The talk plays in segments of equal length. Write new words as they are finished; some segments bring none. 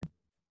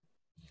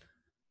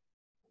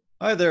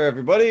Hi there,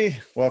 everybody.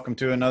 Welcome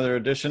to another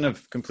edition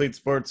of Complete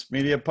Sports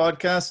Media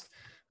Podcast.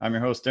 I'm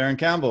your host, Darren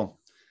Campbell.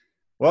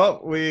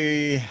 Well,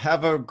 we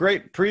have a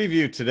great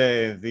preview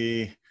today.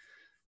 The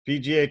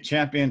PGA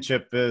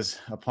Championship is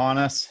upon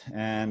us,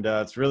 and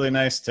it's really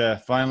nice to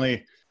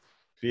finally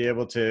be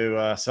able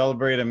to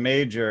celebrate a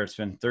major. It's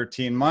been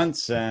 13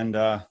 months, and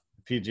the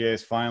PGA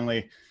has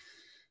finally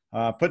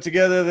put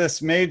together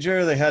this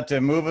major. They had to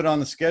move it on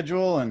the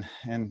schedule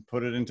and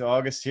put it into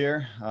August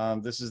here.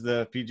 This is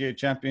the PGA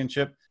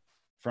Championship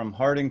from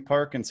Harding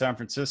Park in San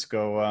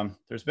Francisco.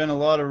 There's been a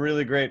lot of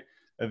really great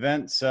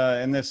events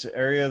in this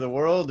area of the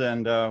world,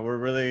 and we're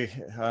really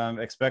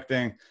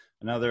expecting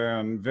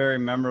another very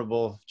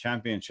memorable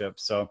championship.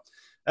 So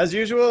as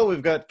usual,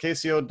 we've got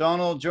Casey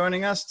O'Donnell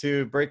joining us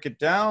to break it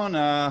down.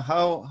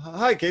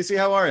 Hi, Casey,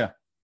 how are you?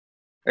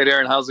 Hey,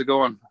 Darren, how's it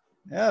going?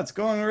 Yeah, it's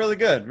going really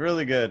good,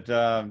 really good.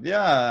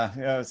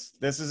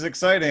 This is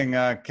exciting.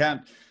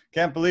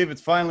 Can't believe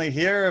it's finally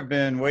here. I've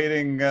been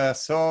waiting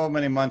so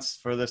many months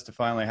for this to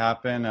finally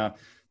happen.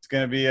 It's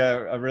going to be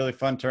a really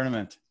fun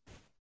tournament.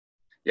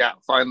 Yeah,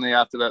 finally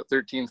after that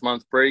 13th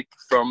month break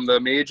from the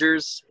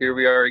majors, here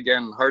we are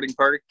again, Harding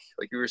Park,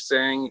 like you were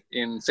saying,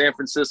 in San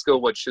Francisco,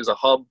 which is a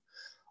hub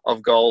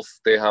of golf.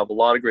 They have a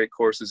lot of great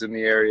courses in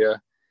the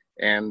area.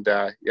 And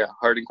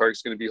Harding Park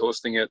is going to be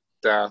hosting it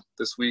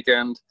this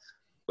weekend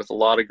with a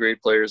lot of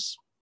great players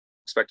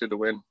expected to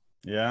win.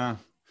 Yeah.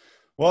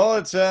 Well,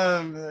 it's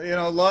a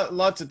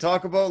lot to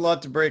talk about, a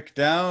lot to break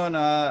down.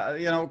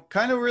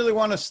 Kind of really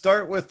want to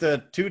start with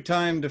the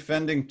two-time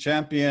defending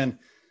champion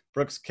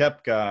Brooks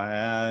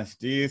Koepka.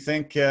 Do you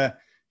think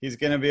he's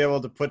going to be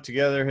able to put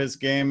together his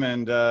game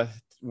and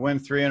win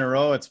three in a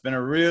row? It's been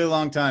a really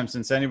long time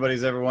since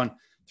anybody's ever won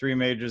three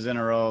majors in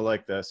a row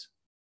like this.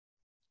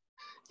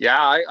 Yeah,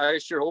 I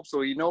sure hope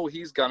so.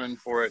 He's gunning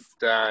for it.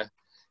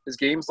 His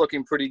game's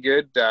looking pretty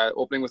good,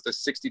 opening with a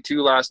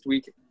 62 last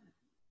week.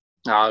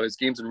 His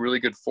game's in really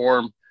good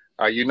form.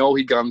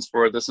 He guns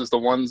for it.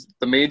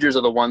 The majors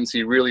are the ones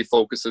he really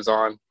focuses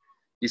on.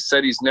 He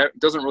said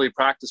doesn't really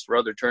practice for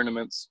other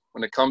tournaments.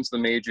 When it comes to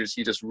the majors,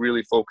 he just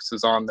really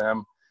focuses on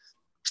them,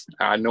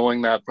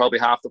 knowing that probably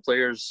half the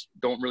players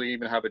don't really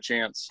even have a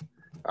chance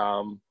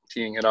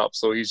teeing it up.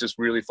 So he's just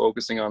really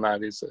focusing on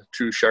that. He's a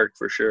true shark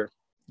for sure.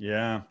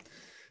 Yeah.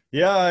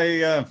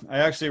 Yeah, I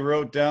actually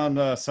wrote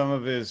down some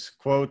of his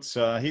quotes.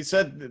 He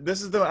said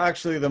this is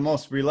actually the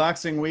most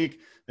relaxing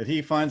week that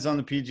he finds on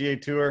the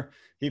PGA Tour.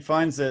 He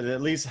finds that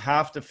at least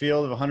half the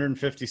field of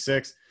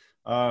 156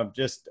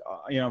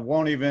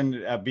 won't even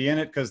be in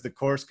it because the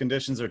course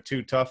conditions are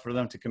too tough for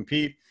them to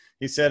compete.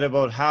 He said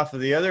about half of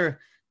the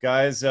other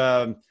guys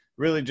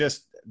really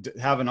just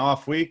have an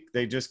off week.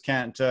 They just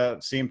can't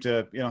seem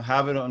to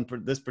have it on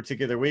this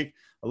particular week.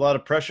 A lot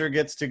of pressure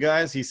gets to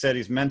guys. He said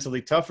he's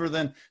mentally tougher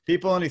than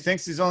people, and he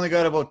thinks he's only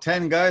got about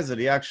 10 guys that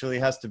he actually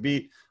has to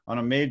beat on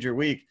a major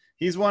week.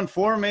 He's won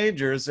 4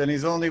 majors, and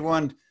he's only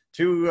won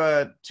two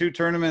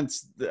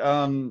tournaments,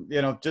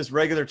 just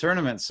regular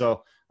tournaments.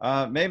 So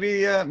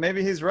maybe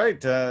he's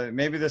right.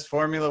 Maybe this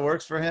formula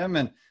works for him,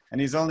 and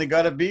he's only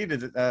got to beat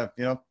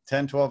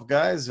 10, 12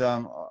 guys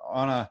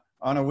on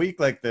a week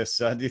like this.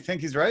 Do you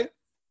think he's right?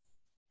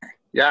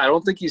 Yeah, I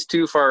don't think he's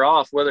too far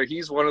off. Whether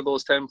he's one of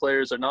those 10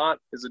 players or not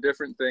is a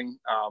different thing.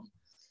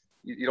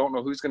 You don't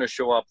know who's going to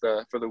show up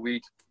for the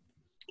week.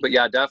 But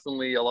yeah,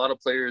 definitely a lot of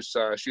players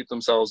shoot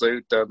themselves out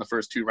in the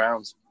first 2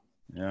 rounds.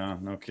 Yeah,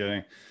 no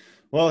kidding.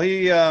 Well,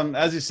 he,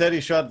 as you said, he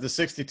shot the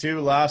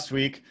 62 last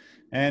week,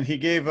 and he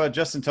gave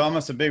Justin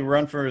Thomas a big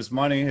run for his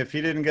money. If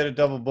he didn't get a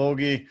double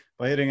bogey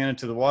by hitting it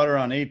into the water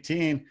on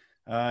 18,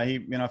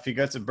 if he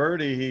gets a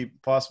birdie, he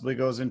possibly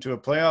goes into a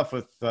playoff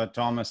with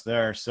Thomas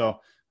there. So,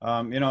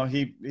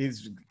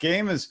 his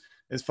game is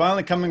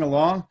finally coming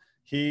along.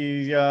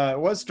 He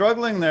was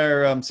struggling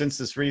there since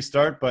this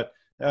restart, but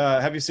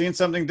have you seen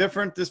something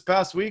different this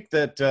past week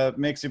that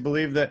makes you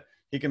believe that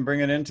he can bring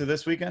it into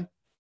this weekend?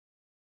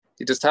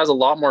 He just has a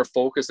lot more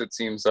focus, it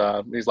seems,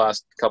 these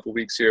last couple of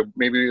weeks here.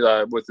 Maybe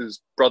with his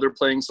brother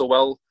playing so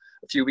well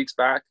a few weeks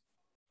back,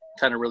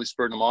 kind of really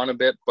spurred him on a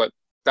bit. But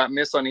that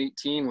miss on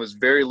 18 was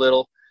very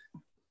little,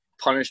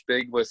 punished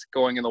big with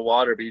going in the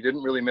water, but he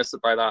didn't really miss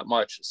it by that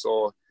much.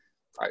 So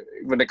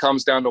when it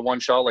comes down to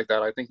one shot like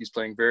that, I think he's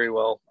playing very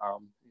well.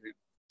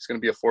 He's going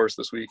to be a force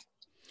this week.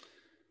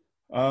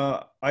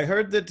 I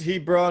heard that he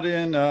brought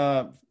in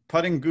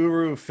putting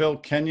guru Phil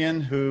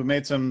Kenyon, who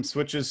made some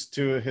switches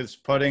to his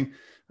putting.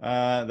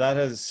 That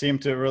has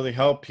seemed to really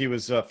help. He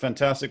was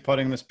fantastic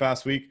putting this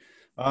past week.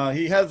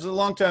 He has a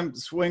longtime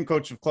swing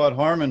coach of Claude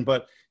Harmon,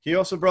 but he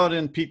also brought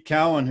in Pete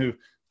Cowan, who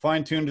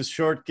fine-tuned his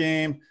short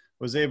game,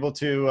 was able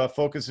to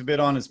focus a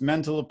bit on his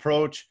mental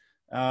approach.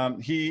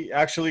 He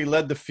actually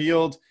led the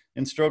field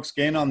in strokes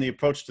gained on the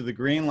approach to the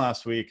green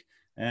last week.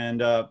 And,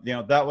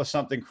 that was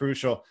something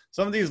crucial.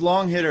 Some of these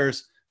long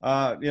hitters,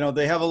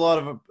 they have a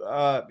lot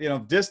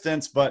of,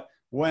 distance, but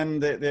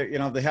when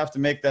they have to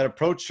make that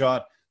approach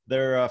shot,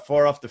 they're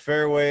far off the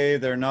fairway.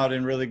 They're not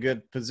in really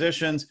good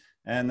positions.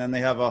 And then they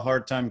have a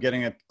hard time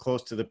getting it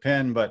close to the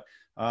pin. But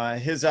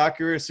His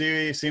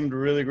accuracy seemed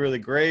really, really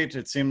great.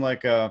 It seemed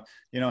like,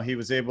 he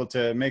was able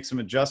to make some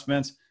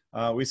adjustments.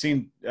 We've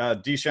seen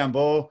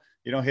DeChambeau,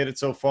 hit it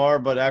so far,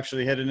 but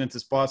actually hit it into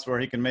spots where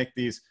he can make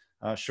these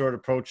short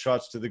approach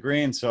shots to the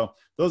green. So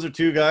those are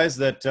two guys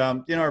that,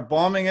 are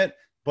bombing it,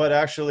 but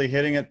actually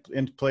hitting it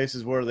into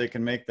places where they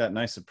can make that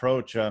nice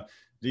approach. Have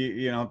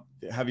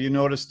you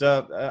noticed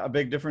a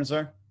big difference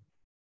there?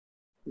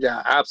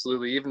 Yeah,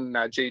 absolutely. Even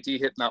JT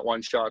hitting that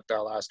one shot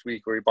last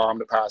week where he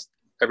bombed it past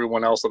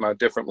everyone else on a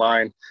different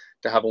line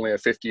to have only a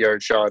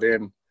 50-yard shot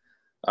in.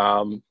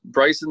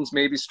 Bryson's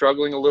maybe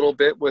struggling a little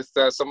bit with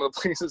some of the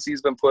places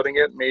he's been putting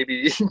it,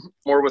 maybe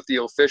more with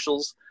the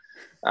officials,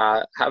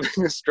 having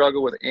to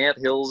struggle with ant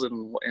hills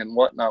and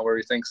whatnot where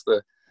he thinks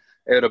the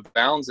out of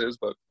bounds is.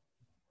 But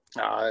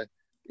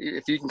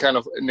if he can kind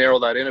of narrow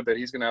that in a bit,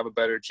 he's going to have a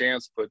better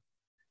chance. But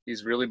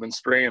he's really been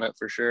spraying it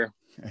for sure.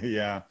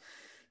 Yeah.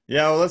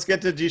 Yeah, well, let's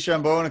get to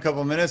DeChambeau in a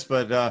couple of minutes,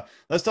 but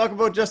let's talk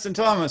about Justin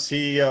Thomas.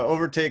 He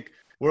overtake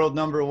world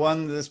number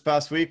one this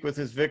past week with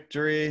his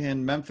victory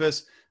in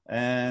Memphis,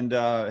 and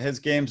his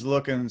game's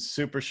looking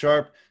super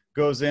sharp.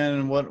 Goes in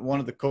and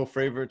one of the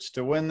co-favorites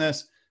to win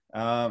this.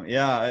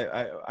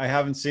 I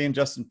haven't seen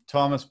Justin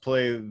Thomas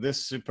play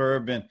this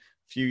superb in a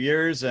few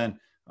years, and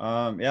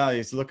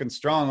he's looking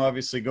strong,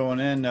 obviously,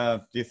 going in.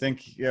 Do you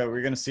think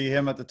we're going to see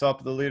him at the top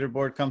of the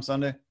leaderboard come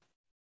Sunday?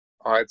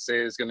 I'd say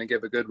is going to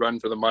give a good run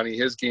for the money.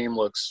 His game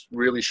looks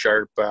really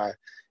sharp.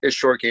 His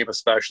short game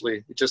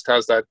especially. It just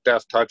has that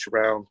deft touch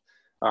around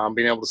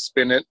being able to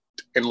spin it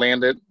and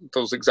land it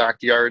those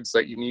exact yards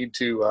that you need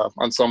to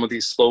on some of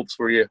these slopes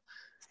where you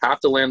have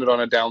to land it on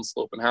a down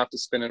slope and have to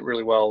spin it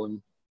really well.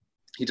 And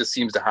he just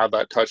seems to have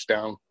that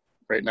touchdown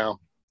right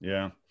now.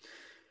 Yeah.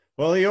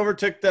 Well, he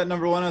overtook that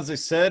number one, as I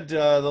said.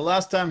 The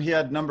last time he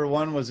had number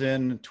one was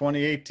in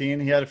 2018.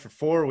 He had it for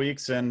 4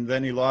 weeks, and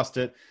then he lost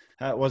it.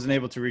 Wasn't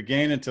able to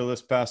regain until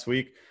this past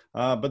week.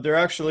 But there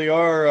actually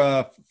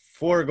are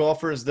 4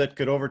 golfers that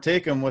could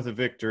overtake him with a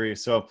victory.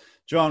 So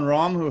John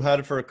Rahm, who had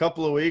it for a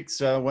couple of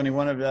weeks when he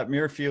won it at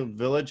Muirfield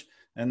Village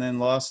and then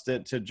lost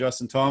it to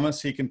Justin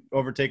Thomas, he can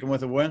overtake him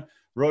with a win.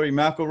 Rory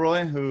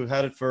McIlroy, who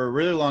had it for a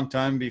really long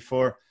time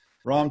before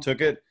Rahm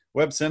took it.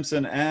 Webb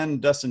Simpson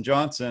and Dustin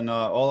Johnson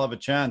all have a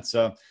chance.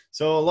 So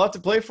a lot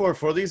to play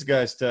for these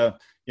guys to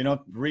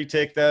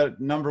retake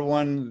that number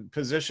one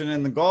position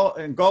in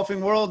the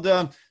golfing world.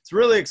 It's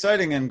really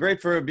exciting and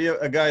great for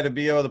a guy to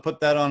be able to put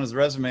that on his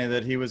resume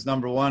that he was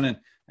number one,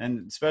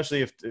 and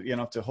especially if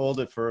to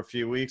hold it for a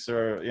few weeks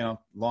or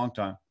long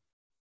time.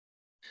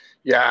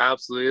 Yeah,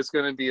 absolutely. It's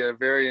going to be a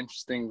very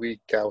interesting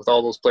week with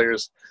all those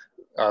players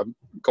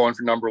going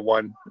for number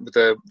one.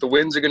 The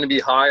winds are going to be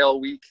high all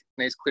week,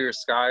 nice clear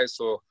skies.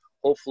 So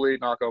hopefully,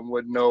 knock on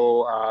wood,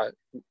 no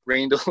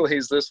rain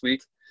delays this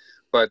week.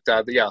 But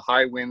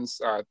high winds,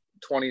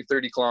 20,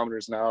 30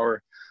 kilometers an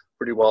hour,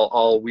 pretty well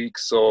all week.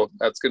 So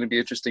that's going to be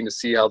interesting to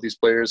see how these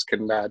players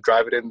can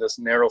drive it in this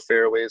narrow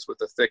fairways with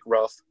a thick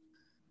rough.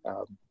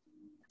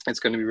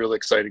 It's going to be really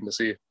exciting to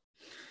see.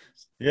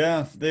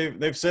 Yeah,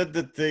 they've said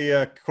that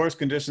the course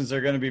conditions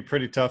are going to be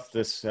pretty tough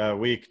this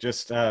week,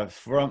 just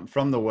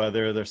from the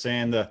weather. They're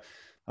saying the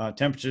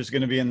temperature is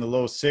going to be in the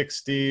low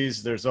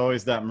 60s. There's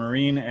always that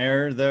marine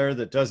air there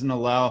that doesn't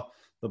allow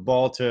the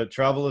ball to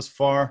travel as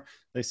far.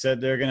 They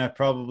said they're going to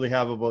probably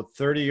have about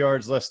 30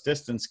 yards less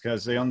distance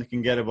because they only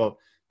can get about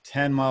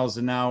 10 miles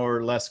an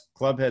hour less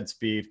clubhead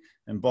speed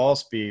and ball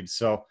speed.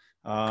 So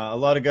a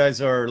lot of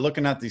guys are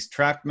looking at these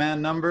TrackMan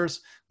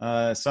numbers,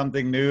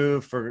 something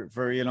new for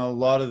a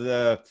lot of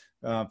the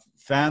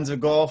fans of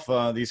golf.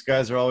 These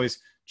guys are always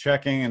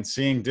checking and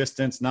seeing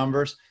distance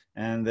numbers,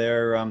 and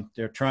they're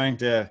trying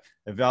to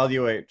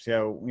evaluate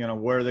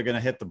where they're going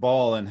to hit the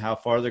ball and how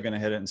far they're going to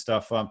hit it and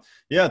stuff.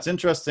 It's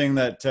interesting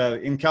that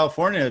in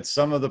California, it's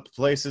some of the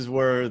places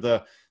where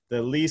the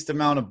least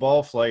amount of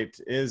ball flight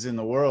is in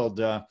the world.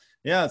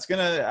 It's going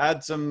to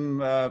add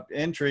some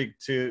intrigue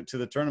to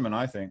the tournament,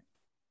 I think.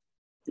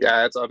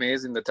 Yeah, it's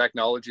amazing the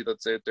technology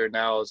that's out there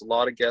now. Is a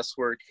lot of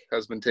guesswork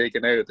has been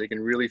taken out. They can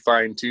really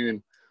fine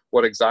tune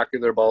what exactly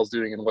their ball's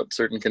doing in what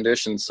certain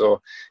conditions.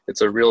 So it's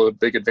a real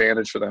big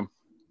advantage for them.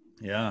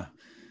 Yeah.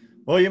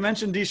 Well, you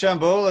mentioned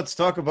DeChambeau. Let's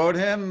talk about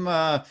him.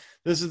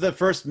 This is the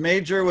first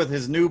major with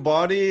his new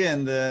body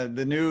and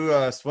the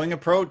new swing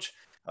approach.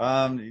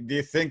 Do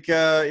you think,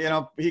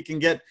 he can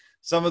get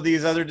some of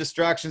these other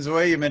distractions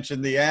away? You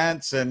mentioned the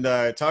ants and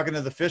talking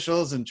to the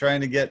officials and trying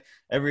to get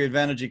every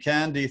advantage he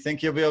can. Do you think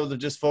he'll be able to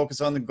just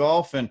focus on the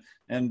golf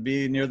and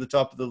be near the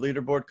top of the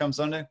leaderboard come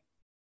Sunday?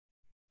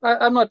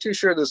 I'm not too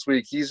sure this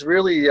week. He's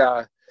really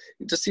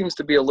he just seems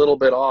to be a little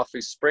bit off.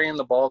 He's spraying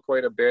the ball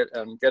quite a bit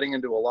and getting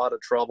into a lot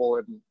of trouble.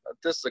 And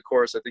this is a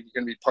course I think you're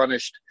going to be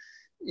punished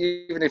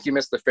even if you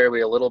miss the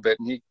fairway a little bit.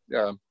 And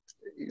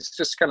he's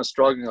just kind of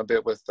struggling a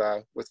bit with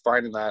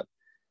finding that.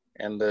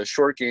 And the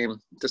short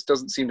game just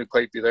doesn't seem to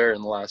quite be there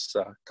in the last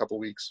couple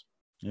weeks.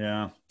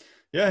 Yeah,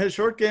 his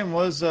short game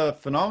was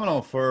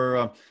phenomenal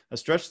for a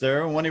stretch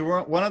there. When he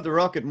won at the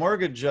Rocket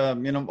Mortgage, all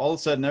of a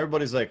sudden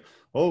everybody's like,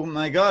 oh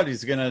my God,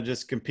 he's going to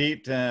just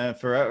compete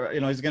forever.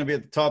 He's going to be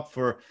at the top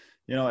for,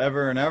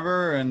 ever and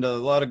ever. And a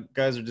lot of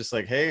guys are just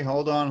like, hey,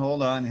 hold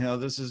on.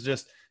 This is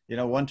just,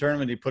 one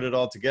tournament. He put it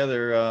all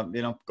together.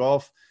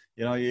 Golf,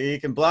 you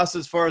can blast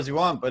as far as you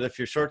want, but if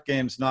your short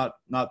game's not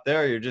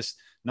there, you're just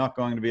not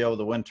going to be able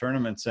to win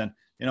tournaments. And,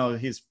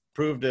 he's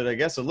proved it, I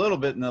guess, a little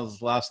bit in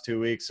those last 2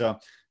 weeks. So,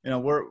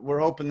 we're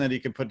hoping that he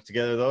can put it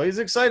together, though. He's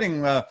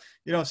exciting.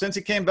 Since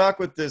he came back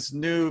with this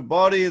new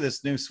body,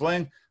 this new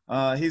swing,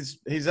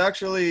 he's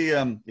actually,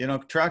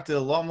 attracted a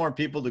lot more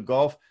people to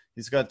golf.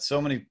 He's got so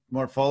many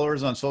more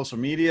followers on social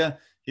media.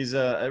 He's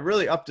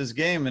really upped his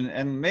game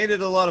and made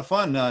it a lot of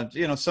fun.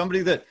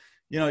 Somebody that,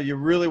 you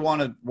really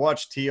want to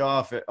watch tee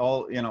off at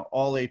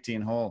all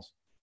 18 holes.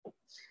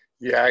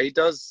 Yeah, he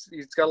does.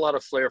 He's got a lot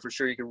of flair for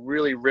sure. He can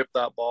really rip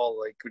that ball.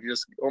 Like, when you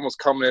just almost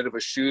coming out of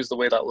his shoes, the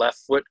way that left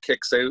foot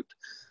kicks out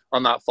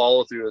on that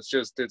follow through.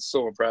 It's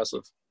so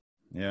impressive.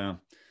 Yeah.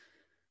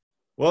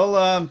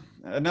 Well,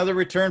 another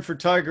return for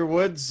Tiger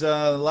Woods.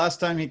 Last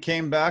time he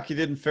came back, he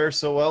didn't fare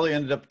so well. He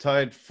ended up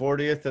tied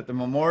 40th at the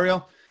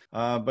Memorial,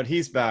 but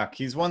he's back.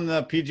 He's won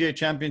the PGA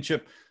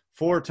Championship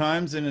 4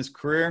 times in his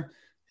career.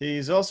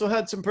 He's also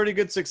had some pretty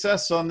good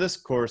success on this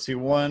course. He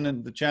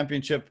won the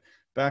championship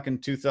back in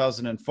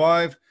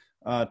 2005,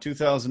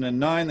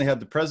 2009. They had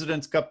the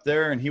President's Cup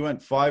there, and he went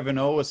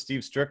 5-0 with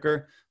Steve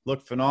Stricker.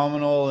 Looked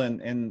phenomenal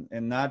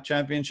in that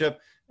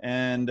championship.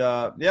 And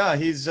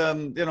he's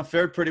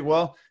fared pretty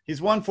well.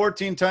 He's won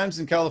 14 times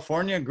in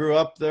California. Grew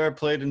up there,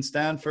 played in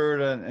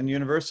Stanford and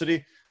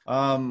university.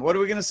 What are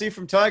we going to see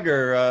from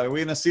Tiger? Are we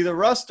going to see the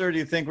rust, or do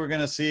you think we're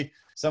going to see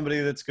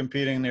somebody that's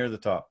competing near the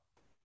top?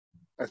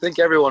 I think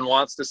everyone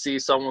wants to see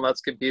someone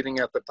that's competing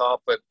at the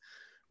top, but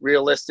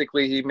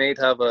realistically, he may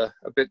have a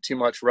bit too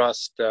much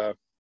rust.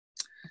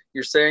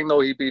 You're saying,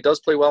 though, he does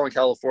play well in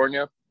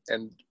California,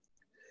 and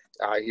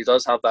he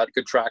does have that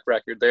good track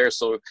record there.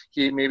 So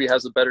he maybe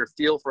has a better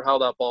feel for how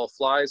that ball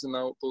flies in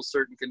those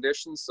certain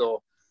conditions.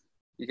 So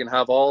you can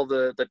have all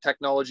the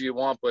technology you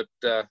want, but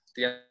at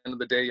the end of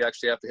the day, you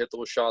actually have to hit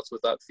those shots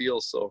with that feel.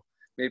 So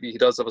maybe he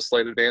does have a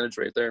slight advantage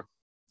right there.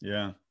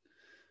 Yeah.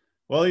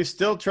 Well, he's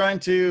still trying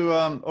to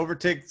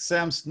overtake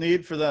Sam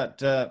Snead for that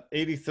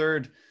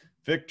 83rd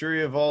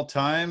victory of all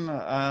time.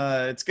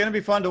 It's going to be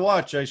fun to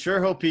watch. I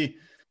sure hope he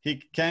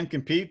can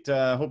compete.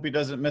 Hope he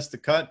doesn't miss the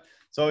cut.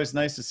 It's always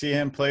nice to see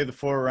him play the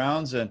 4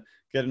 rounds and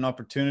get an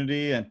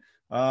opportunity. And,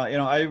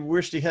 I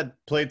wished he had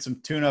played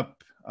some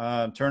tune-up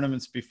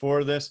tournaments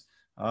before this.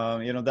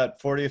 That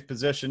 40th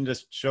position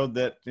just showed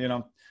that,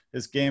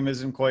 his game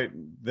isn't quite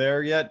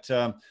there yet.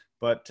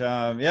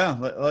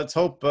 Let's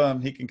hope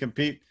he can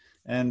compete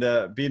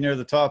and be near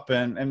the top.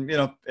 And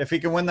if he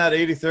can win that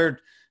 83rd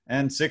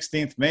and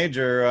 16th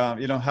major,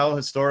 how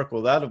historic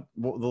will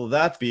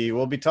that be?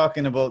 We'll be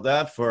talking about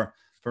that for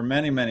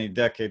many, many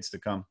decades to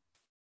come.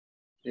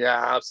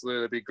 Yeah, absolutely.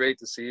 It'd be great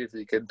to see if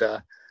he could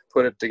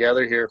put it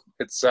together here.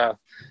 It's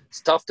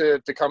tough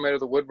to come out of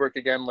the woodwork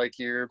again. Like,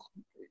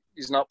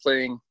 he's not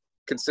playing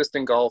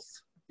consistent golf.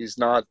 He's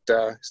not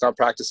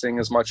practicing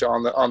as much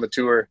on the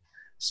tour.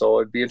 So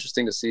it'd be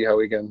interesting to see how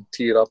he can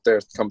tee it up there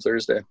come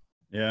Thursday.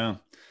 Yeah.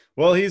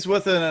 Well, he's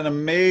with an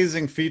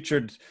amazing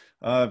featured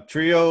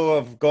trio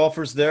of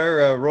golfers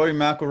there, Rory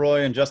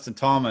McIlroy and Justin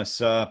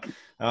Thomas.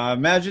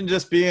 Imagine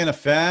just being a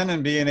fan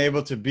and being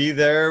able to be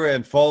there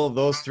and follow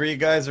those 3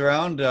 guys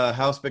around.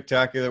 How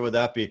spectacular would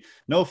that be?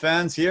 No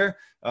fans here.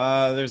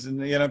 There's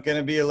going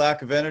to be a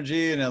lack of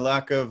energy and a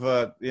lack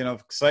of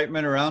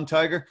excitement around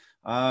Tiger.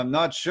 I'm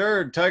not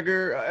sure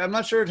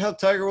how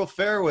Tiger will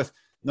fare with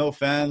no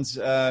fans.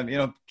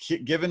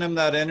 Giving him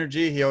that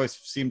energy, he always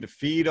seemed to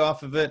feed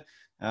off of it.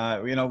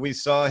 We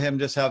saw him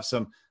just have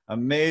some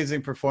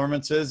amazing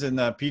performances in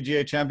the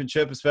PGA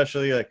Championship,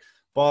 especially like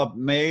Bob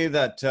May,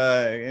 that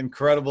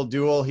incredible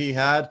duel he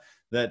had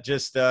that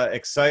just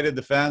excited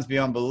the fans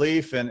beyond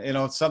belief. And,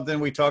 it's something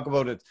we talk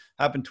about. It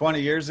happened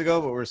 20 years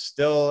ago, but we're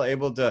still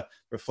able to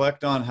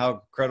reflect on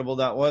how incredible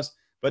that was.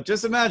 But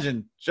just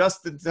imagine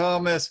Justin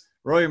Thomas,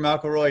 Rory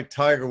McIlroy,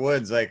 Tiger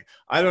Woods. Like,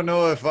 I don't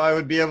know if I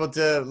would be able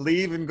to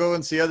leave and go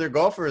and see other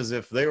golfers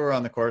if they were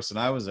on the course and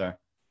I was there.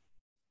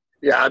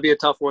 Yeah, it'd be a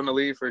tough one to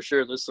leave for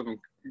sure. There's some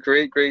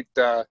great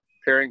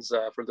pairings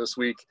for this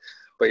week.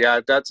 But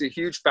yeah, that's a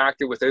huge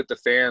factor without the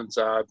fans.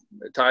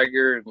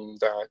 Tiger and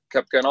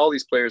Koepka and all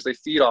these players, they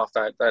feed off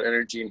that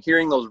energy, and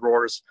hearing those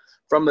roars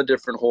from the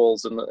different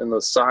holes and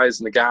the size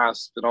and the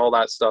gas and all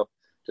that stuff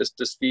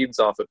just feeds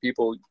off it.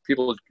 People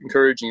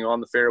encouraging you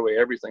on the fairway,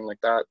 everything like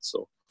that.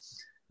 So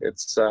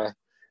it's a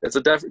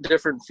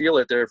different feel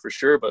out there for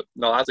sure. But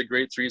no, that's a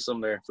great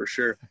threesome there for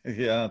sure.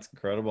 Yeah, it's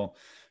incredible.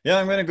 Yeah,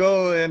 I'm going to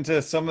go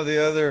into some of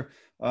the other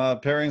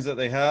pairings that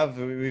they have.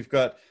 We've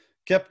got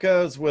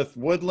Koepka's with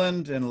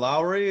Woodland and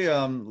Lowry.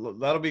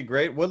 That'll be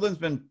great. Woodland's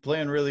been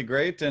playing really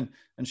great, and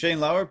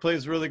Shane Lowry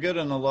plays really good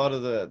in a lot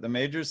of the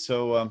majors.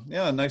 So,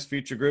 a nice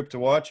feature group to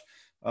watch.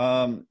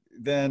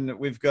 Then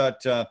we've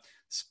got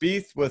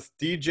Spieth with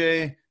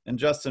DJ and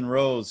Justin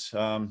Rose.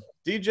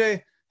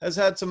 DJ has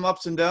had some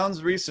ups and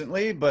downs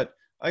recently, but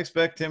I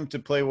expect him to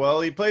play well.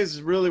 He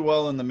plays really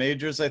well in the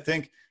majors. I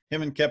think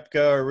him and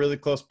Koepka are really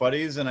close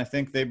buddies, and I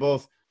think they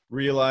both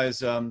realize,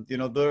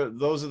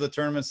 those are the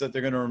tournaments that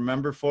they're going to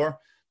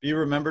be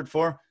remembered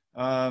for.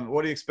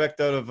 What do you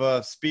expect out of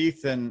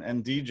Spieth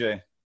and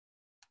DJ?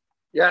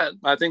 Yeah,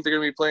 I think they're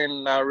going to be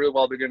playing real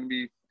well. They're going to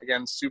be,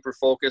 again, super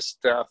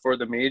focused for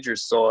the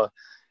majors. So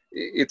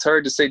it's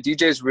hard to say.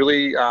 DJ's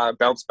really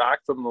bounced back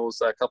from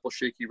those couple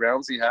shaky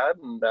rounds he had.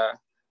 And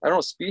I don't know,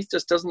 Spieth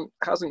just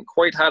hasn't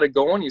quite had it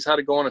going. He's had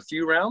it going a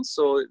few rounds.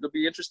 So it'll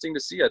be interesting to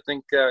see. I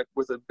think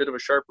with a bit of a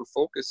sharper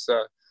focus,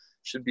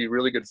 should be a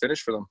really good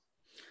finish for them.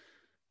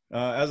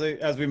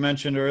 As we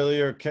mentioned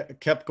earlier,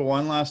 Koepka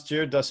won last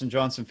year. Dustin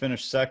Johnson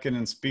finished second,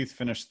 and Spieth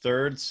finished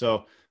third.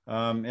 So,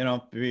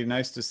 it'd be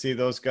nice to see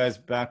those guys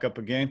back up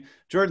again.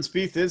 Jordan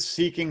Spieth is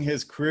seeking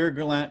his career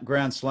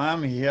Grand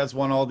Slam. He has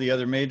won all the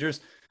other majors,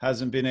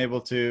 hasn't been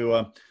able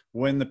to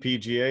win the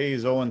PGA.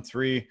 He's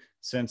 0-3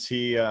 since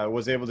he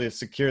was able to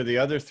secure the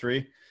other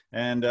three.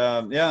 And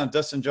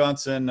Dustin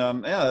Johnson,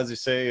 as you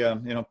say,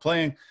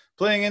 playing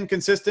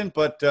inconsistent,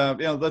 but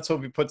let's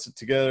hope he puts it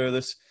together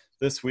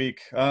this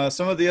week.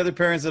 Some of the other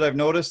pairings that I've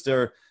noticed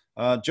are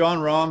Jon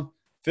Rahm,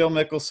 Phil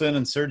Mickelson,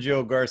 and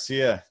Sergio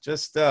Garcia.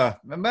 Just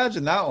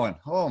imagine that one.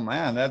 Oh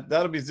man,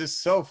 that'll be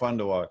just so fun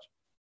to watch.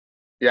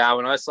 Yeah,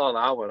 when I saw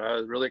that one, I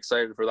was really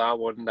excited for that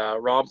one.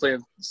 Rahm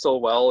playing so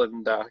well,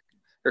 and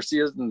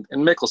Garcia and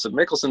Mickelson.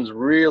 Mickelson's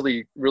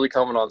really, really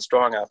coming on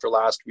strong after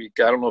last week.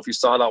 I don't know if you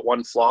saw that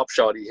one flop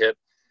shot he hit,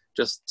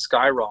 just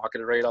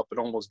skyrocketed right up and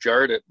almost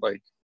jarred it.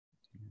 Like,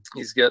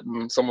 he's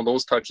getting some of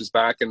those touches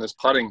back in his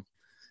putting.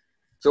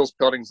 Phil's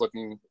putting's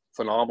looking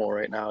phenomenal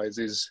right now.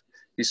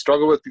 He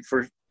struggled with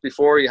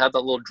before. He had that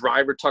little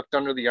driver tucked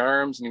under the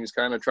arms, and he was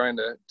kind of trying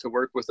to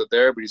work with it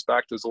there, but he's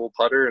back to his old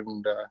putter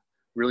and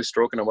really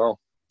stroking it well.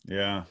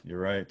 Yeah, you're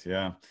right.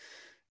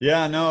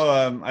 Yeah,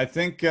 no, I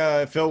think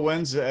if Phil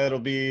wins, it'll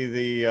be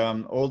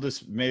the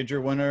oldest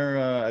major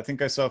winner. I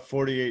think I saw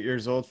 48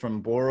 years old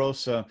from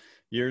Boros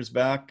years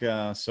back.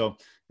 So,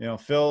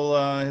 Phil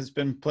has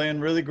been playing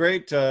really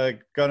great.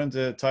 Got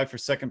into tie for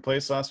second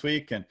place last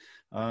week. And,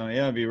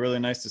 it'd be really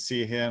nice to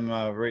see him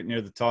right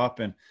near the top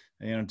and,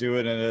 do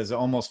it as an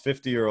almost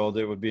 50-year-old.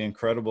 It would be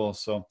incredible.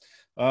 So,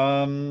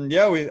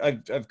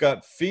 I've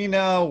got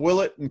Finau,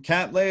 Willett, and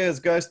Cantlay as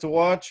guys to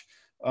watch.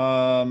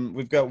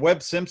 We've got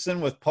Webb Simpson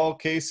with Paul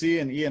Casey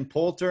and Ian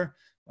Poulter.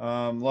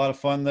 A lot of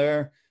fun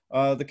there.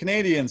 The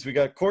Canadians, we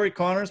got Corey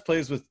Connors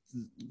plays with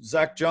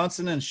Zach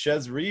Johnson and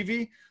Chez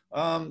Reavie.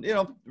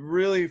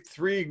 Really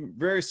three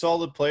very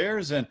solid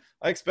players, and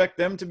I expect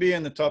them to be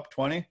in the top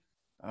 20.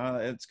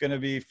 It's going to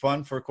be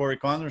fun for Corey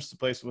Connors to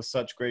play with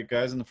such great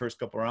guys in the first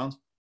couple rounds.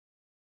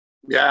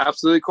 Yeah,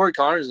 absolutely. Corey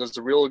Connors has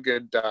a real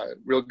good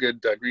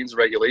greens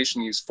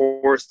regulation. He's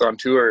fourth on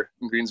tour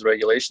in greens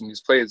regulation. He's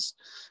plays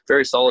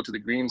very solid to the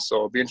greens, so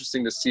it'll be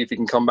interesting to see if he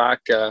can come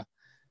back. Not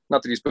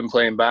that he's been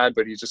playing bad,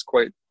 but he's just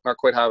not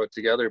quite have it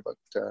together. But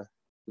it'll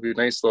be a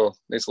nice little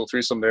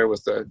threesome there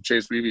with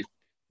Chez Reavie.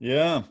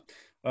 Yeah.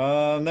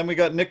 And then we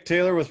got Nick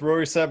Taylor with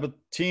Rory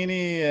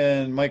Sabatini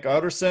and Mike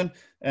Otterson,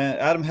 and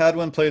Adam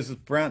Hadwin plays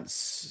with Brant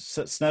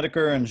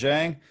Snedeker and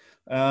Zhang.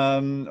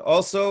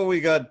 Also,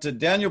 we got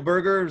Daniel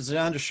Berger,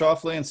 Xander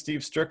Schauffele, and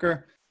Steve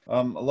Stricker.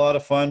 A lot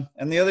of fun.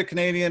 And the other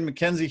Canadian,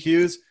 Mackenzie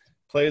Hughes,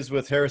 plays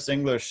with Harris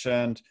English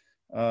and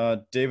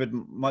David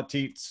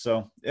Mattit.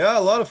 So, yeah,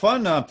 a lot of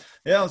fun.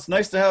 It's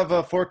nice to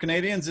have 4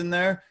 Canadians in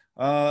there.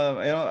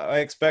 I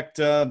expect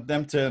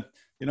them to,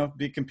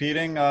 be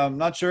competing. I'm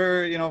not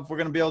sure, if we're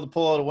going to be able to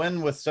pull out a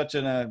win with such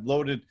a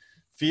loaded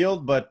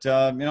field, but,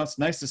 it's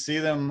nice to see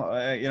them,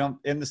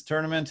 in this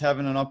tournament,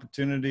 having an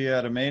opportunity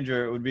at a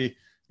major. It would be,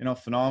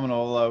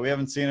 phenomenal. We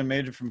haven't seen a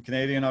major from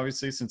Canadian,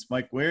 obviously, since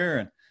Mike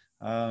Weir.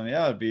 And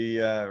it'd be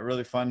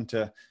really fun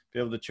to be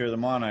able to cheer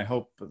them on. I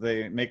hope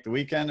they make the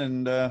weekend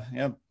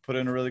and, put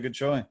in a really good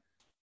showing.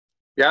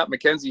 Yeah,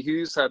 Mackenzie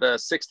Hughes had a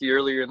 60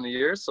 earlier in the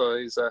year, so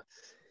he's,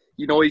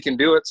 he can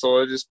do it.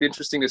 So it'll just be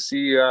interesting to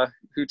see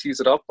who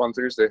tees it up on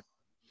Thursday.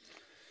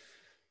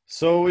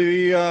 So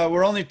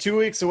we're only 2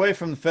 weeks away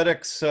from the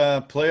FedEx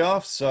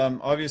playoffs.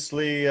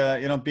 Obviously,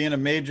 being a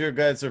major,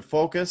 guys are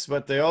focused,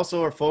 but they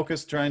also are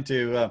focused trying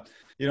to,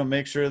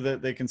 make sure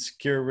that they can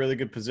secure a really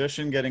good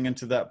position getting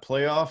into that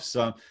playoffs.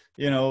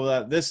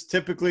 This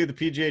typically the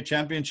PGA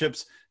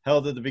Championships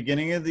held at the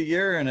beginning of the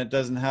year, and it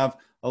doesn't have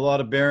a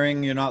lot of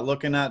bearing. You're not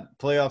looking at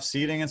playoff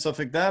seeding and stuff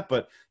like that.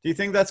 But do you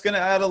think that's going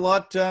to add a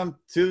lot to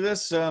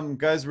this?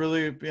 Guys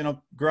really,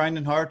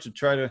 grinding hard to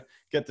try to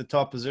get the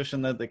top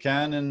position that they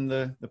can in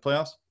the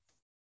playoffs?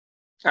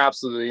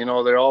 Absolutely.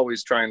 They're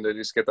always trying to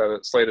just get that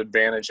slight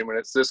advantage. And when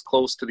it's this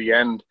close to the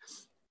end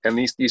and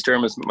these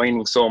tournaments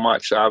meaning so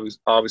much,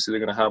 obviously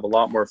they're going to have a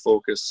lot more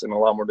focus and a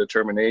lot more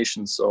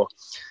determination. So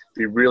it'll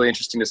be really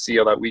interesting to see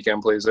how that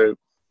weekend plays out.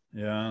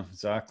 Yeah,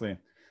 exactly.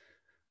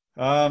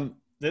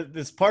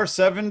 This par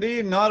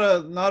 70, not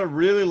a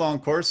really long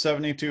course,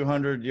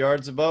 7,200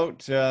 yards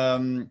about,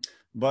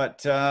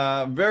 but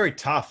very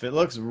tough. It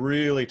looks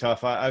really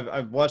tough.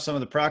 I've watched some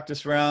of the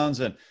practice rounds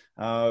and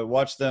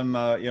watched them,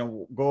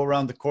 go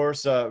around the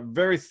course.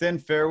 Very thin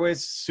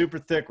fairways, super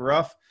thick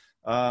rough.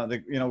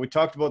 We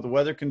talked about the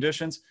weather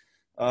conditions.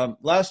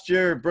 Last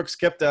year, Brooks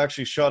Koepka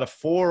actually shot a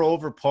 4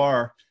 over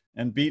par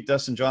and beat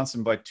Dustin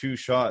Johnson by 2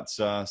 shots.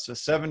 So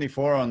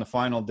 74 on the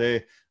final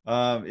day.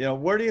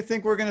 Where do you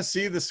think we're going to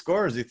see the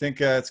scores? Do you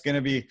think it's going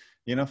to be,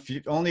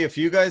 only a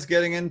few guys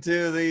getting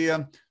into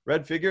the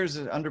red figures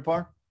under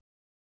par?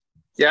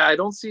 Yeah, I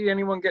don't see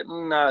anyone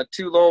getting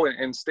too low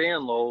and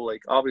staying low.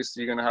 Like,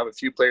 obviously, you're going to have a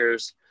few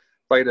players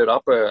fight it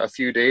up a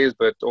few days,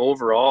 but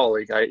overall,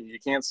 you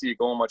can't see it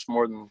going much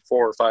more than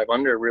 4 or 5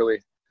 under,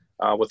 really,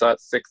 with that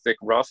thick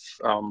rough.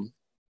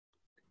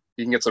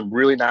 You can get some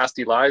really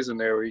nasty lies in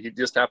there where you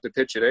just have to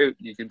pitch it out.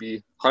 You could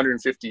be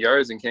 150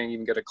 yards and can't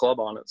even get a club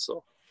on it.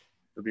 So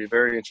it'll be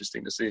very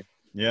interesting to see.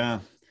 Yeah.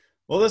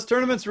 Well, this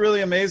tournament's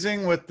really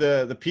amazing with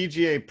the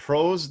PGA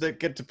pros that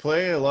get to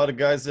play. A lot of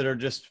guys that are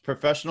just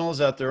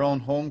professionals at their own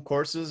home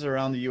courses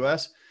around the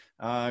U.S.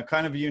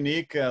 Kind of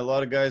unique. A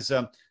lot of guys,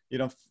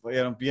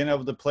 being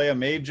able to play a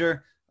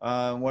major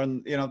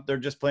when they're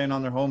just playing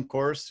on their home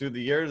course through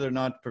the year. They're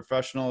not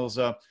professionals,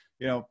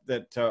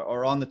 that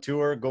are on the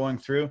tour going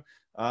through.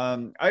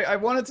 I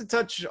wanted to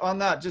touch on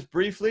that just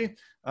briefly.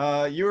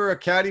 You were a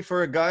caddy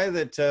for a guy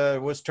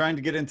that was trying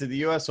to get into the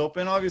U.S.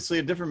 Open, obviously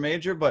a different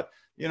major, but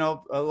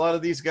a lot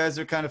of these guys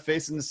are kind of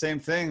facing the same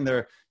thing.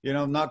 They're,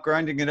 not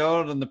grinding it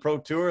out on the pro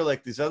tour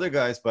like these other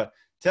guys. But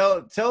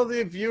tell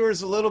the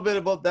viewers a little bit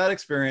about that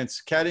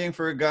experience, caddying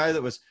for a guy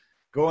that was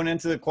going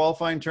into the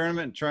qualifying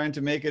tournament, trying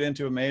to make it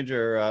into a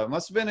major.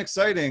 Must have been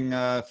exciting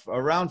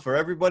around for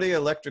everybody.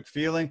 Electric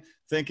feeling,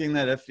 thinking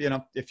that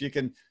if you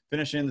can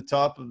finish in the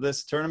top of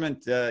this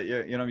tournament,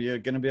 you're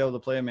going to be able to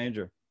play a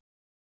major.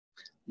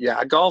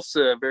 Yeah, golf's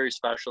very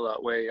special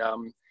that way.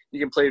 You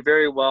can play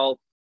very well,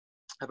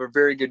 have a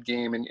very good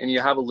game, and you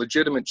have a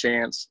legitimate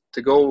chance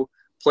to go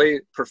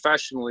play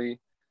professionally,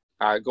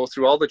 go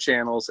through all the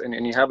channels,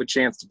 and you have a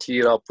chance to tee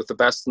it up with the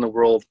best in the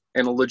world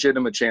and a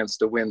legitimate chance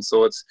to win.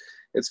 So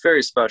it's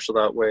very special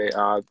that way.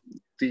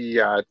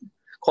 The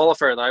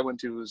qualifier that I went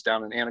to was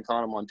down in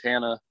Anaconda,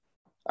 Montana,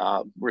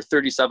 where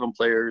 37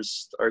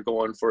 players are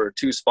going for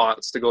 2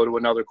 spots to go to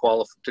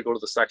to go to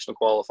the sectional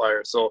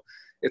qualifier. So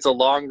it's a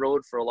long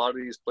road for a lot of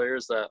these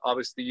players. That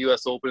obviously the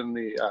U.S. Open,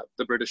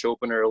 the British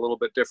Open are a little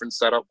bit different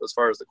setup as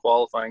far as the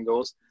qualifying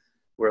goes,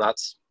 where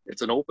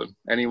it's an open,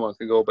 anyone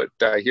can go. But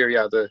here,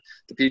 the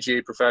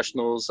PGA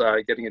professionals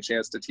getting a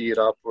chance to tee it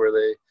up, where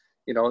they,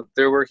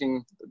 they're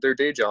working their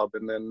day job,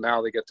 and then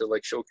now they get to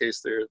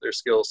showcase their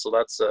skills. So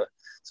it's a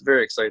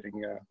very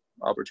exciting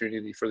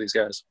opportunity for these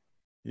guys.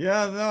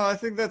 Yeah, no, I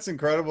think that's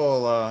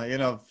incredible.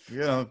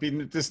 It'd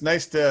be just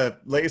nice to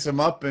lace them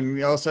up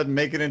and all of a sudden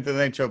make it into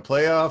the NHL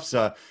playoffs.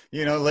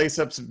 Lace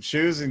up some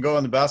shoes and go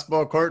on the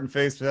basketball court and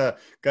face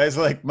guys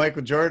like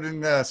Michael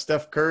Jordan,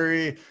 Steph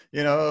Curry,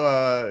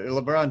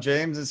 LeBron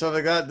James and stuff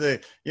like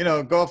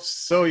that. Golf's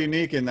so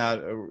unique in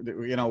that,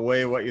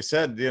 way. What you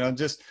said,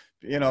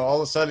 all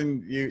of a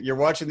sudden you're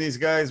watching these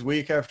guys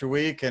week after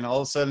week, and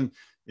all of a sudden,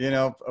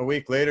 a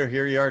week later,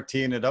 here you are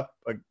teeing it up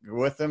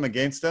with them,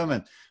 against them.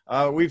 And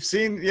we've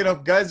seen,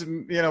 guys,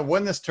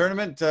 win this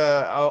tournament.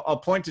 I'll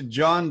point to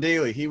John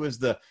Daly. He was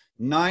the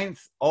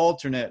 9th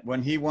alternate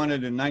when he won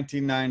it in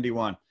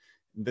 1991,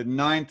 the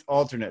 9th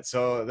alternate.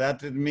 So that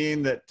did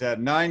mean that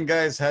 9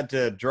 guys had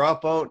to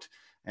drop out,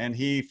 and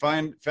he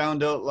found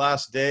out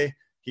last day,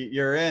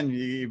 you're in,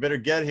 you better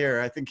get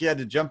here. I think he had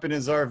to jump in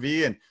his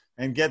RV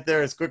and get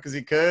there as quick as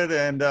he could.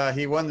 And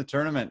he won the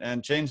tournament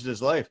and changed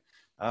his life.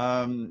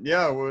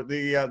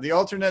 The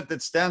alternate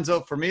that stands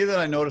out for me that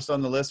I noticed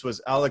on the list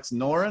was Alex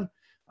Noren.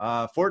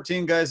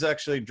 14 guys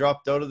actually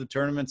dropped out of the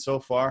tournament so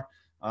far,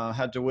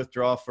 had to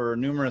withdraw for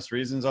numerous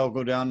reasons. I'll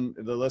go down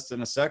the list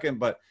in a second,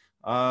 but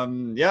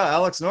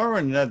Alex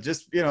Noren,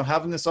 just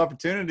having this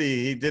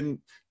opportunity. He didn't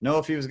know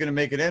if he was going to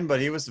make it in,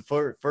 but he was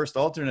the first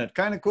alternate.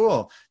 Kind of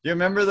cool. Do you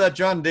remember that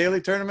John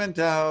Daly tournament?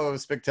 How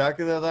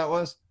spectacular that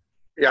was?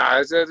 Yeah,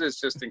 it's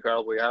just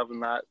incredible having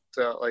that.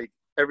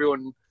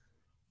 Everyone.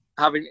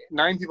 Having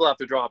 9 people have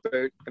to drop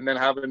out, and then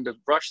having to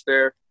rush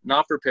there,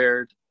 not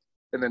prepared,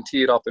 and then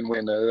tee it up and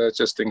win. That's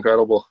just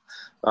incredible.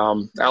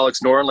 Alex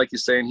Noren, like you're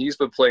saying, he's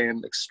been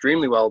playing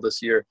extremely well this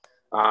year.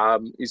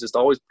 He's just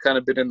always kind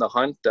of been in the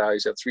hunt.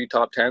 He's got 3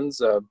 top 10s,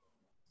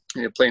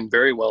 playing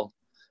very well.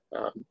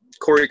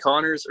 Corey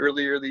Connors,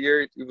 earlier the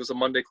year, he was a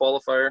Monday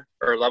qualifier,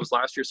 or that was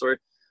last year, sorry.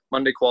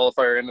 Monday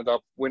qualifier, ended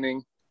up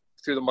winning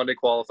through the Monday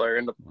qualifier,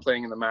 ended up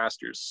playing in the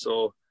Masters.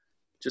 So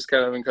just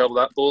kind of incredible.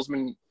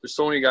 There's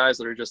so many guys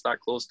that are just that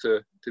close to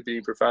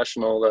being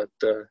professional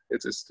that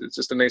it's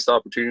just a nice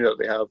opportunity that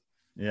they have.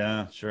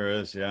 Yeah, sure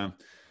is. Yeah.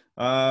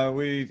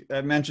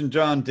 I mentioned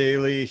John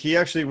Daly. He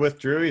actually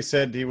withdrew. He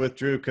said he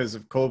withdrew because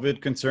of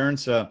COVID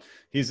concerns.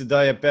 He's a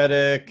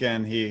diabetic,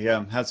 and he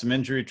had some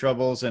injury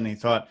troubles, and he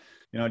thought,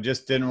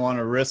 just didn't want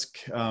to risk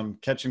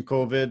catching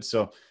COVID.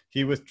 So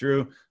he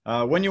withdrew.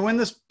 When you win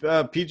this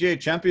PGA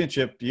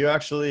Championship, you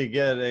actually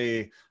get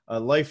a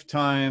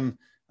lifetime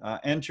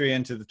entry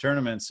into the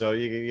tournament. So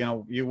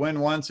you win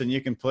once and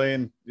you can play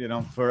in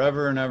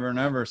forever and ever and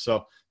ever.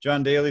 So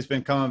John Daly's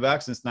been coming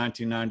back since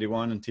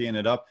 1991 and teeing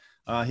it up.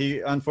 He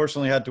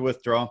unfortunately had to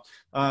withdraw.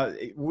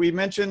 We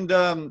mentioned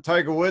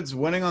Tiger Woods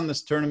winning on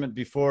this tournament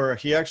before.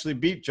 He actually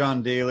beat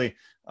John Daly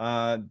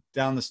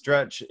down the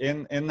stretch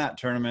in that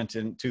tournament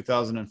in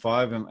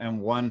 2005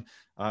 and won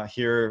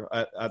here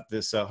at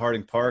this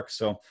Harding Park.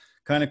 So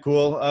kind of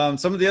cool.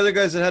 Some of the other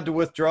guys that had to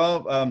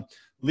withdraw,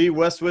 Lee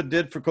Westwood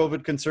did for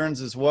COVID concerns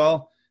as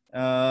well.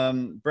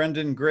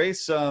 Brendan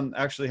Grace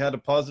actually had a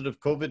positive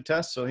COVID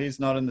test, so he's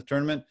not in the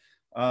tournament.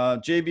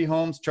 JB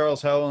Holmes,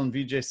 Charles Howell, and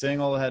Vijay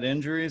Singh all had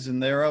injuries,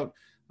 and they're out.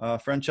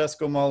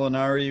 Francesco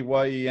Molinari,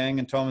 Y.E. Yang,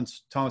 and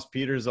Thomas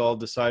Peters all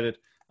decided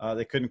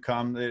they couldn't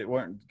come. They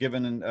weren't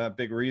given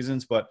big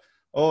reasons. But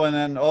and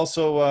then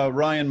also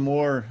Ryan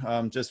Moore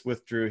just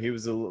withdrew. He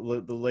was the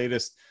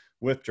latest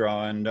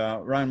withdraw, and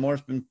Ryan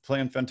Moore's been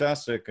playing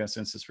fantastic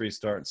since this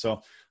restart.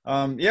 So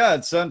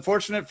it's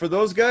unfortunate for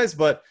those guys,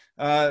 but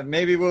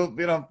maybe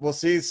we'll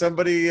see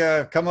somebody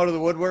come out of the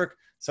woodwork,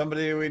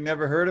 somebody we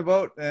never heard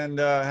about, and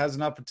has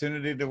an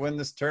opportunity to win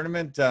this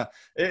tournament.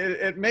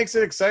 It makes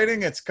it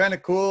exciting. It's kind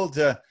of cool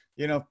to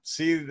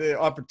see the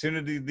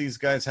opportunity these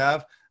guys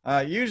have.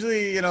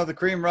 Usually the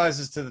cream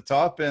rises to the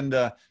top, and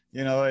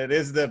it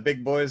is the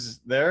big boys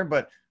there,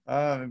 but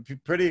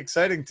pretty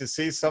exciting to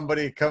see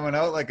somebody coming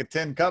out like a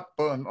tin cup,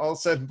 and all of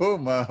a sudden,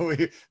 boom,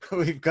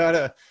 we've got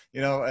an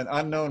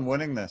unknown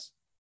winning this.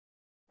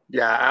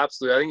 Yeah,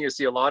 absolutely. I think you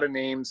see a lot of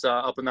names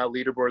up in that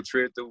leaderboard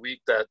throughout the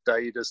week that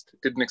you just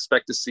didn't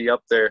expect to see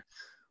up there,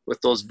 with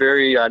those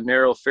very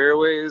narrow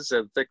fairways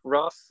and thick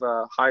rough,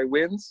 high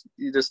winds.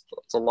 It's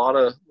a lot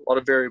of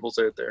variables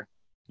out there.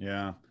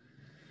 Yeah.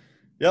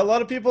 Yeah, a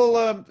lot of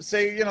people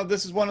say,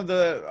 this is one of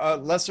the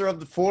lesser of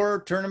the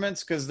four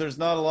tournaments because there's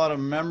not a lot of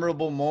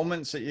memorable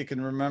moments that you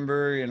can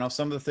remember.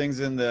 Some of the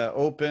things in the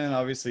Open,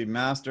 obviously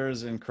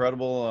Masters,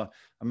 incredible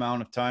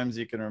amount of times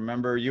you can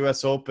remember.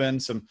 U.S. Open,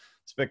 some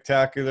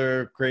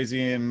spectacular,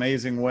 crazy,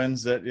 amazing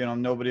wins that,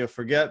 nobody will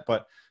forget.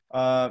 But,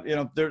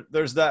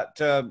 there's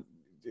that,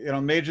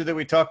 major that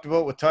we talked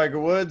about with Tiger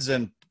Woods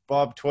and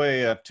Bob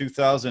Tway,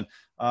 2000.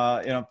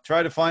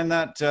 Try to find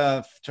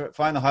that,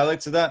 find the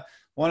highlights of that.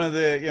 One of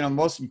the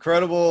most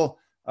incredible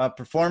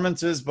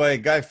performances by a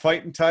guy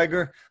fighting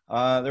Tiger.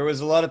 There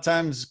was a lot of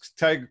times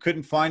Tiger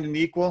couldn't find an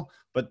equal,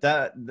 but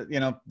that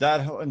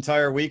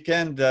entire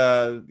weekend,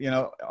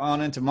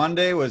 on into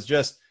Monday was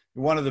just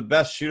one of the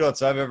best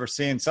shootouts I've ever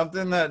seen.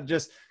 Something that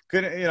just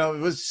couldn't, it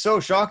was so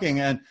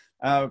shocking. And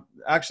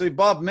actually,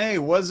 Bob May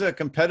was a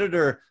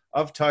competitor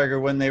of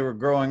Tiger when they were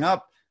growing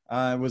up.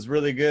 Was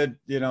really good,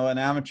 an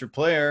amateur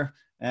player.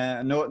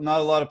 And not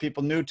a lot of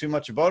people knew too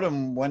much about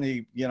him when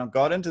he,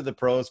 got into the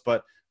pros.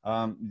 But,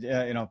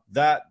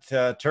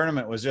 that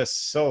tournament was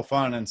just so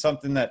fun and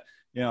something that,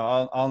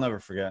 I'll never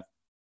forget.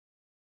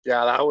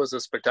 Yeah, that was a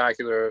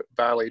spectacular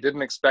battle. You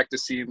didn't expect to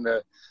see him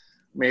to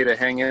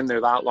hang in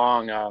there that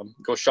long,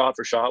 go shot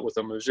for shot with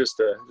him. It was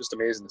just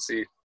amazing to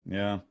see.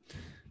 Yeah.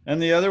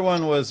 And the other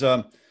one was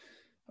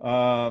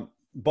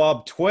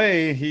Bob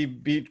Tway. He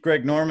beat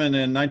Greg Norman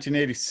in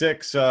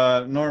 1986.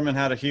 Norman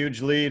had a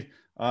huge lead.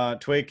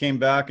 Tway came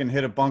back and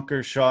hit a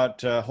bunker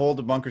shot, hold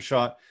a bunker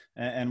shot,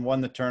 and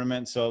won the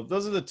tournament. So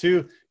those are the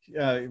two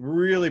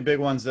really big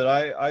ones that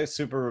I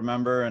super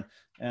remember.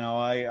 And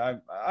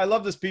I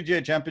love this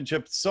PGA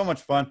Championship. It's so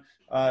much fun.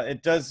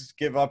 It does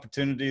give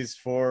opportunities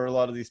for a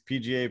lot of these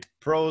PGA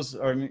pros,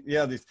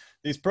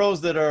 these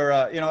pros that are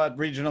at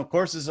regional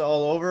courses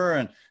all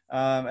over,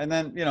 and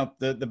then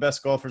the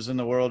best golfers in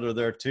the world are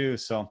there too.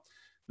 So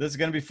this is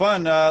going to be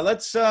fun.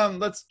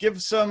 Let's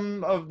give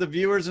some of the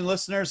viewers and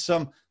listeners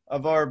some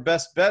of our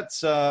best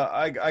bets.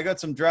 I got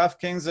some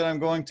Draftkings that I'm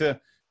going to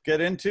get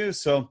into.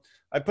 So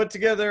I put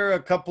together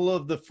a couple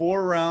of the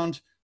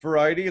 4-round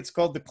variety. It's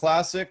called the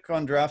Classic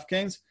on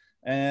Draftkings.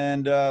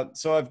 And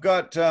so I've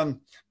got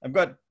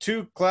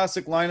 2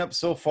 classic lineups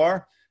so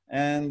far.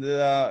 And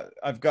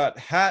I've got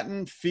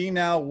Hatton,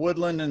 Finau,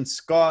 Woodland, and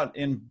Scott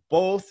in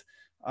both.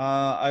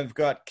 I've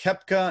got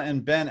Koepka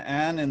and Ben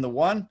An in the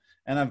one.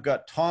 And I've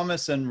got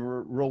Thomas and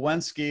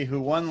Rowensky, who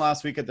won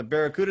last week at the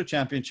Barracuda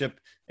Championship,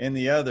 in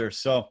the other.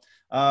 So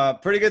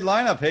pretty good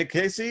lineup. Hey,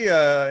 Casey,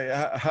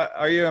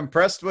 are you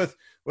impressed with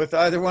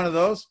either one of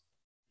those?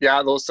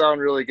 Yeah, those sound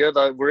really good.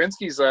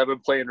 Wierenski's been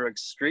playing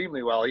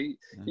extremely well. He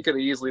could have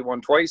easily won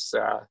twice.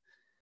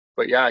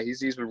 But yeah,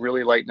 he's been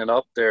really lighting it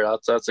up there.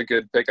 That's a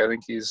good pick. I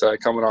think he's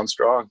coming on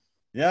strong.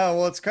 Yeah,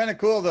 well, it's kind of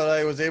cool that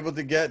I was able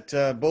to get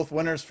both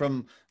winners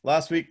from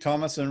last week,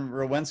 Thomas and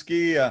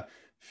Rowensky,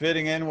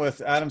 fitting in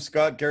with Adam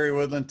Scott, Gary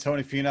Woodland,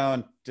 Tony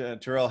Finau,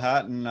 and Tyrrell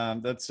Hatton.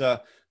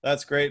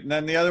 That's great. And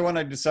then the other one,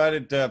 I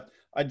decided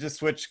I just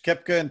switched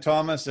Koepka and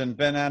Thomas and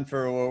Ben An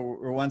for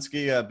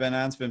Rowensky. Ben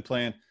An's been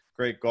playing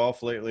great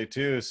golf lately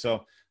too.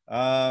 So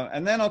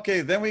and then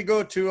we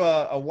go to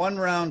a one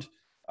round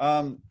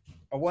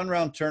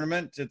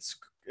tournament.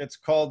 It's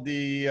called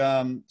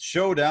the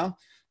Showdown.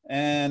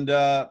 And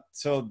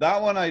so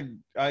that one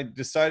I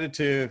decided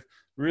to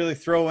really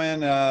throw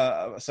in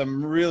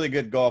some really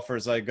good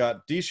golfers. I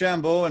got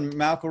DeChambeau and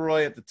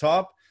McIlroy at the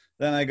top.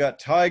 Then I got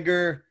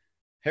Tiger,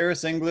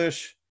 Harris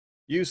English,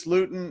 Hughes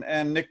Luton,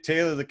 and Nick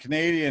Taylor, the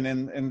Canadian,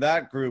 in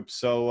that group.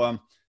 So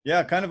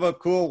yeah, kind of a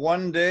cool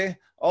one day.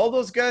 All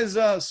those guys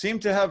seem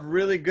to have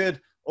really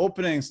good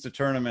openings to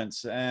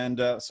tournaments,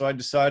 and so I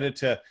decided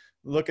to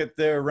look at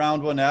their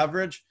round one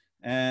average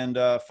and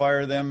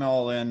fire them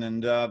all in.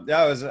 And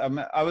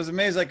yeah, I was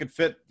amazed I could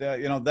fit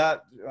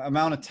that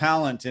amount of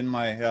talent in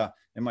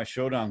my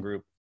showdown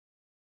group.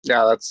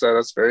 Yeah,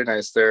 that's very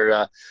nice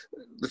there.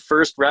 The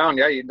first round,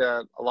 yeah,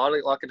 a lot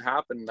of luck can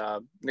happen.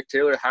 Nick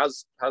Taylor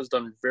has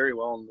done very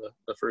well in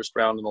the first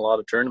round in a lot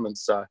of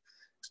tournaments.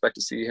 Expect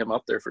to see him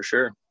up there for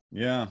sure.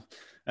 Yeah.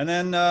 And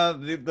then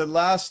the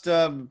last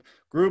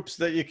groups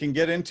that you can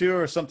get into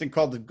are something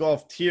called the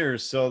golf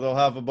tiers. So they'll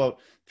have about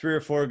 3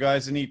 or 4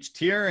 guys in each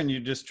tier, and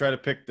you just try to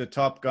pick the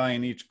top guy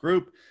in each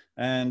group.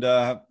 And,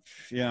 I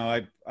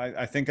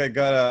think I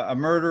got a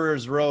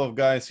murderer's row of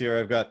guys here.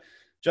 I've got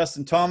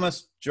Justin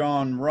Thomas,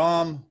 John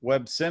Rahm,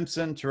 Webb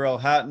Simpson, Tyrrell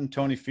Hatton,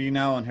 Tony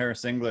Finau, and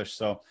Harris English.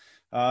 So,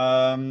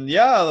 yeah,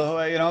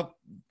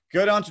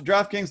 go down to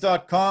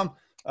DraftKings.com,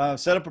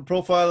 set up a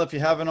profile if you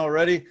haven't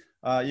already.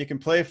 You can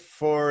play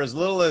for as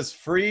little as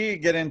free,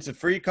 get into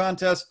free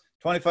contests,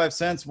 25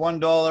 cents,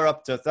 $1,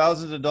 up to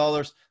thousands of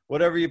dollars,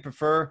 whatever you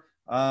prefer.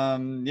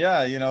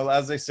 Yeah,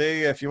 as they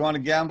say, if you want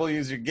to gamble,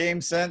 use your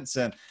game sense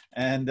and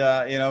don't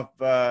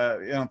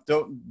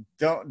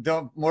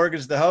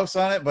mortgage the house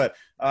on it. But,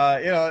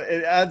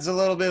 it adds a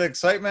little bit of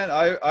excitement.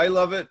 I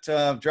love it.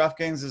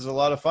 DraftKings is a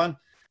lot of fun.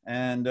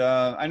 And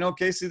I know,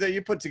 Casey, that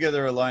you put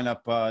together a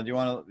lineup. Do you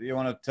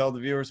want to tell the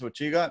viewers what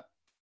you got?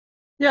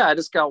 Yeah, I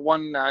just got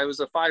one. It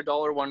was a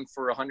 $5 one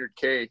for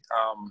 100K.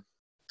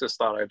 Just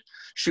thought I'd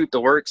shoot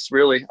the works,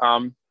 really.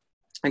 I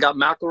got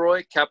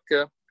McIlroy,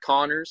 Koepka,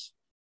 Connors,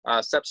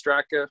 Sepp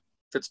Straka,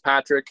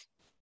 Fitzpatrick,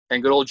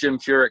 and good old Jim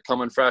Furyk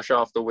coming fresh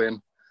off the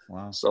win.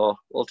 Wow! So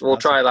we'll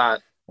try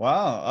that.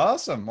 Wow,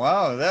 awesome!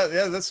 Wow,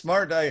 that's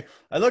smart. I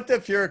looked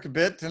at Furyk a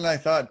bit, and I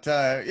thought,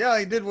 yeah,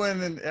 he did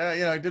win, and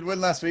he did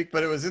win last week,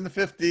 but it was in the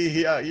 50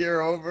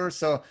 year over,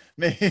 so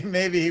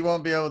maybe he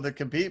won't be able to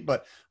compete.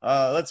 But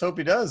let's hope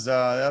he does.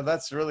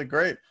 That's really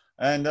great.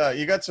 And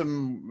you got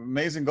some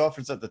amazing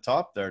golfers at the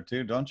top there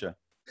too, don't you?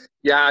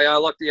 Yeah,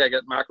 luckily I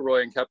got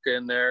McIlroy and Koepka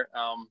in there.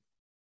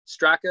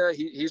 Straka,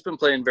 he's been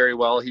playing very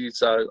well.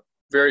 He's a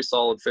very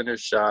solid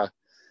finish.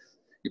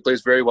 He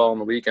plays very well on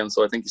the weekend,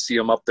 so I think you see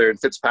him up there. And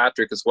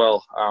Fitzpatrick as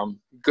well.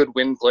 Good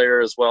wind player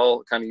as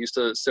well, kind of used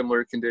to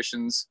similar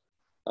conditions.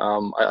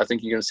 I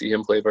think you're going to see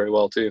him play very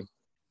well too.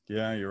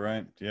 Yeah, you're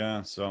right.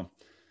 Yeah, so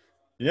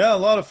yeah, a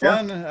lot of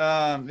fun.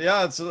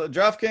 Yeah, it's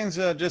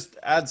DraftKings just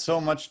adds so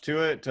much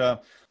to it.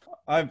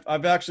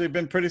 I've actually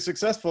been pretty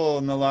successful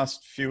in the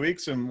last few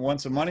weeks and won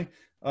some money.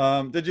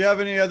 Did you have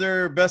any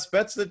other best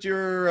bets that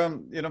you're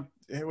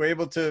were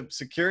able to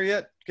secure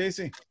yet,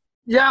 Casey?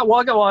 Yeah, I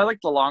like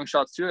the long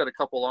shots too. I got a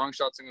couple long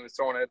shots I'm going to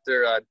throw in out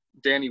there.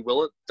 Danny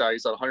Willett,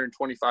 he's at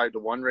 125 to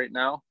 1 right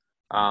now.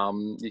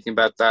 You can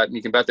bet that, and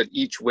you can bet that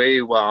each way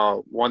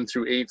 1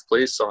 through 8th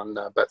place on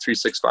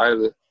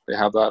Bet365. They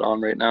have that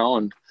on right now,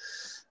 and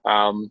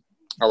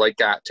I like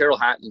Tyrrell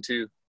Hatton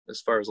too.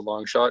 As far as a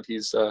long shot,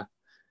 he's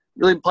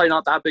really probably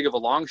not that big of a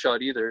long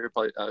shot either.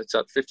 Probably it's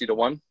at 50 to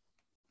 1,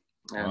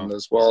 and wow.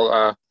 As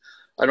well,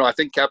 I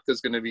think Koepka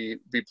is going to be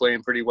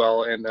playing pretty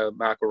well, and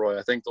McIlroy.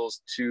 I think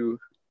those two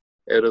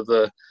out of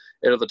the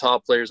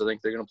top players, I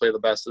think they're going to play the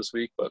best this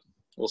week, but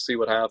we'll see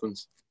what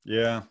happens.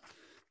 Yeah.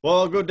 Well,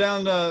 I'll go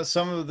down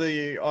some of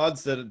the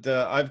odds that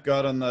I've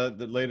got on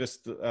the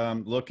latest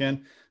look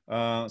in.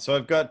 So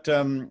I've got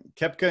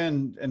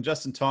Koepka and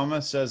Justin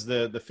Thomas as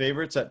the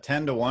favorites at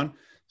 10 to 1.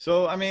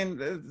 So, I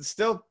mean,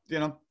 still,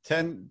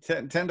 10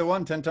 to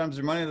 1, 10 times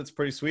your money. That's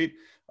pretty sweet.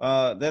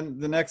 Then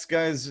the next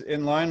guys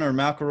in line are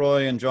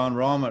McIlroy and John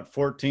Rahm at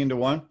 14 to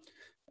 1.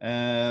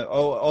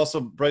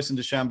 Also Bryson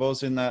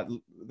DeChambeau's in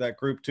that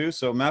group too.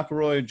 So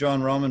McIlroy,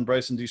 John Rahm, and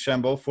Bryson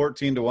DeChambeau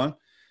 14 to 1.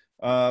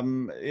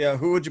 Yeah,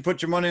 who would you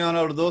put your money on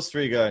out of those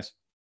 3 guys?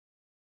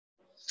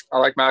 I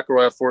like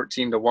McIlroy at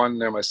 14 to 1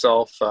 there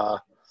myself. I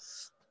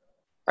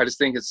just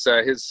think it's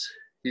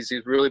he's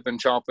really been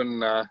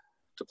chomping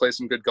to play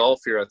some good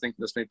golf here. I think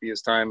this might be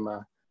his time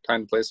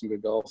to play some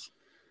good golf.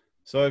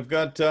 So I've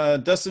got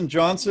Dustin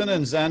Johnson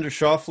and Xander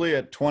Schauffele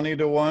at 20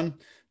 to 1.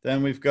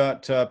 Then we've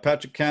got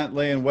Patrick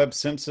Cantlay and Webb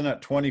Simpson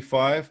at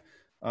 25.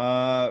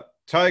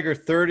 Tiger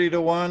 30 to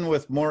 1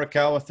 with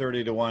Morikawa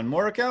 30 to 1.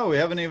 Morikawa, we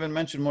haven't even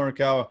mentioned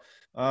Morikawa.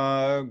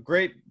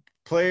 Great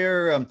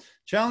player,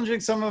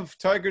 challenging some of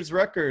Tiger's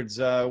records,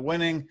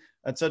 winning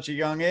at such a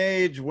young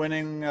age,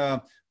 winning,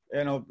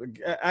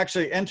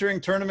 actually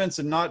entering tournaments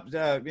and not,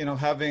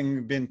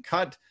 having been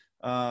cut,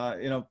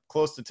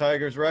 close to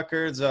Tiger's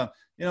records.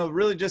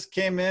 Really just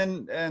came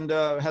in and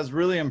has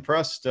really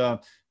impressed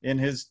in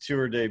his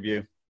tour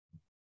debut.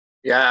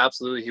 Yeah,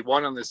 absolutely. He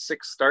won on his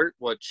 6th start,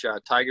 which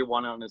Tiger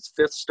won on his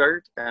 5th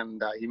start,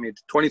 and he made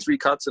 23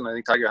 cuts, and I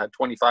think Tiger had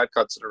 25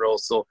 cuts in a row.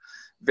 So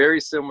very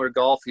similar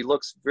golf. He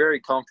looks very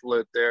comfortable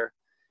out there.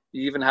 he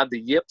even had the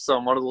yips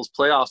on one of those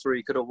playoffs where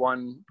he could have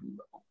won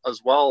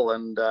as well.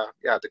 And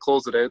to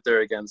close it out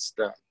there against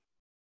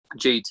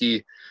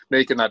JT,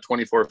 making that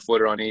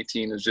 24-footer on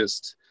 18 is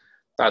just,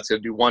 that's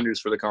going to do wonders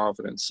for the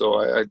confidence.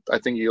 So I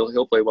think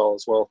he'll play well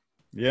as well.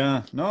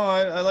 Yeah, no,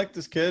 I like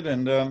this kid,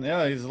 and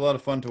he's a lot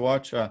of fun to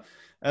watch.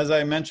 As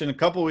I mentioned a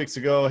couple weeks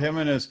ago, him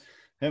and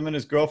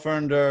his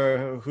girlfriend,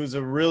 who's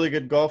a really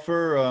good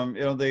golfer.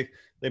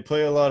 They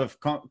play a lot of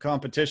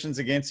competitions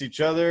against each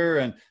other,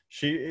 and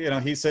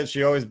he said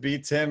she always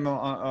beats him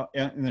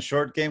in the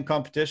short game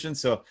competition.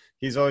 So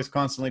he's always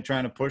constantly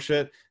trying to push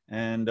it.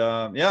 And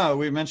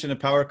we mentioned a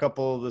power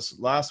couple this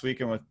last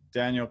weekend with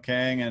Daniel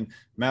Kang and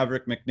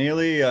Maverick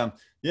McNeely.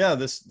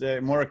 The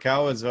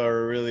Morikawas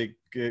are a really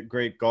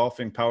great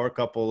golfing power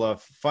couple.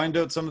 Find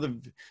out some of the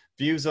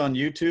views on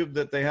YouTube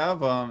that they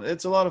have.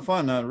 It's a lot of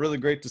fun. Really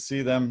great to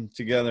see them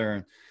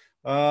together.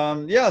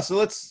 So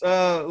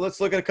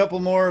let's look at a couple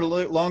more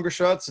longer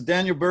shots.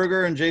 Daniel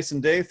Berger and Jason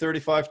Day,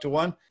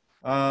 35-1.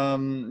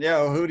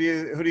 Who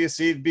do you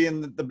see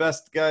being the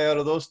best guy out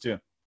of those two?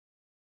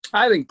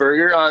 I think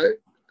Berger.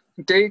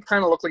 Day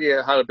kind of looked like he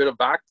had a bit of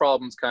back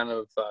problems going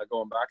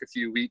back a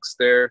few weeks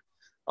there.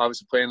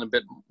 Obviously playing a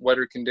bit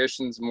wetter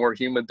conditions, more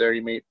humid there,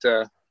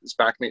 his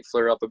back may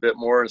flare up a bit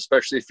more,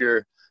 especially if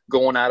you're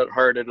going at it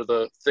hard out of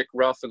the thick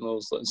rough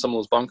and some of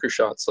those bunker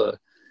shots.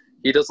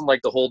 He doesn't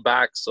like to hold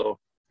back, so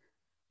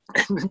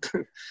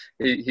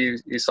he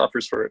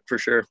suffers for it for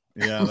sure.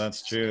 Yeah,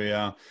 that's true.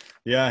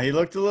 Yeah, he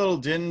looked a little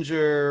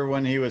ginger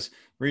when he was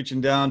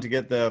reaching down to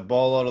get the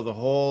ball out of the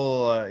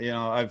hole.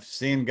 I've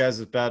seen guys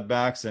with bad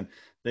backs, and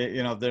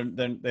they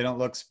don't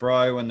look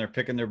spry when they're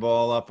picking their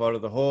ball up out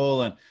of the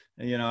hole. And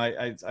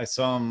I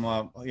saw him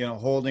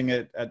holding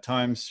it at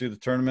times through the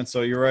tournament.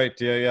 So you're right.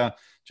 Yeah.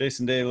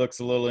 Jason Day looks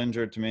a little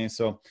injured to me.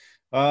 So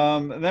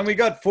then we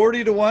got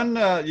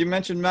 40-1. You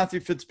mentioned Matthew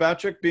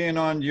Fitzpatrick being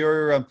on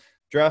your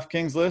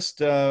DraftKings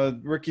list.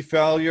 Ricky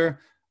Fowler,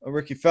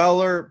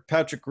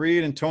 Patrick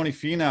Reed, and Tony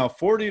Finau,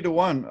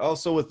 40-1.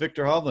 Also with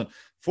Victor Hovland,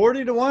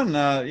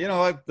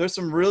 40-1. There's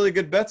some really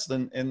good bets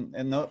in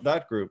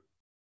that group.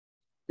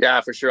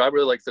 Yeah, for sure. I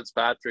really like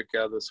Fitzpatrick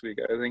this week.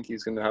 I think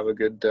he's going to have a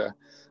good, at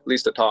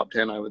least a top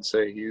 10, I would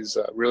say. He's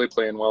really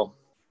playing well.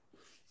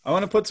 I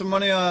want to put some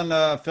money on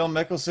Phil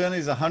Mickelson.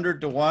 He's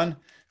 100-1.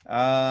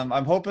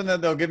 I'm hoping that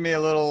they'll give me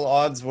a little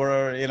odds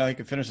where, he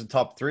can finish in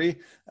top 3.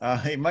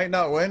 He might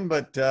not win,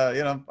 but,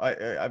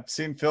 I've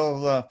seen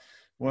Phil,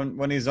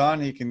 when he's on,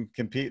 he can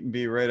compete and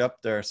be right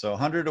up there. So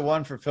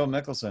 100-1 for Phil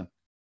Mickelson.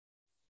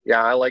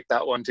 Yeah, I like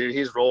that one too.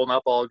 He's rolling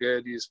up all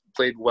good. He's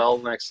played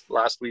well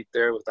last week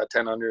there with that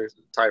 10 under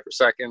tie for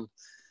second.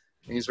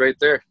 He's right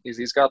there.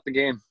 He's got the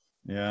game.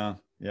 Yeah.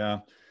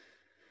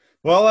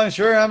 Well,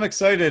 I'm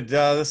excited.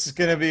 This is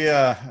going to be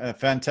a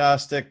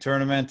fantastic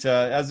tournament.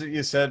 As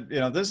you said,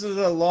 this is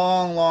a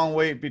long, long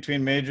wait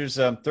between majors.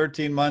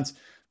 13 months.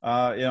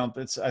 I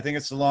think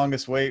it's the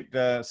longest wait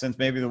since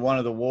maybe one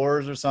of the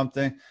wars or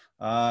something.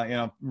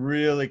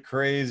 Really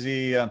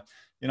crazy.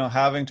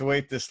 Having to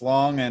wait this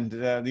long,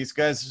 and these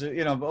guys,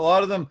 a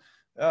lot of them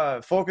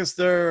focus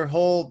their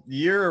whole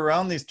year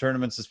around these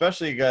tournaments,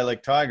 especially a guy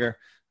like Tiger.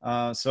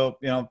 So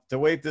to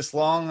wait this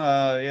long,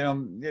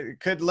 it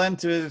could lend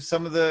to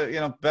some of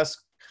the,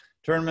 best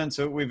tournaments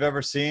that we've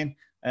ever seen.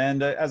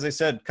 And as I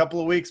said, a couple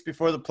of weeks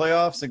before the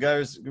playoffs, the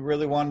guys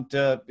really want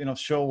to,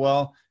 show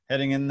well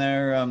heading in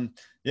there.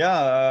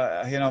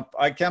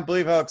 I can't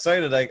believe how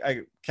excited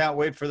I can't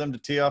wait for them to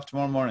tee off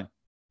tomorrow morning.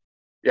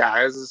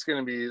 Yeah, it's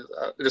going to be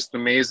just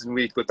an amazing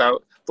week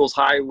without those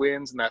high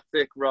winds and that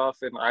thick rough.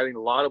 And I think a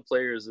lot of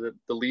players,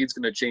 the lead's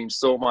going to change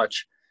so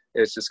much.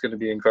 It's just going to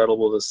be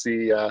incredible to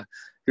see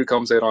who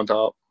comes out on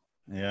top.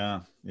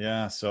 Yeah.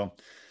 So,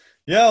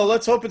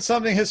 let's hope it's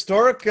something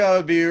historic. It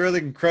would be really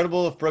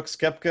incredible if Brooks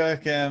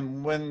Koepka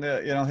can win,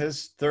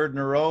 his third in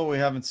a row. We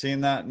haven't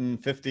seen that in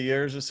 50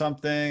 years or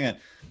something.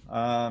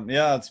 And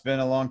it's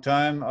been a long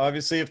time.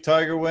 Obviously, if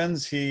Tiger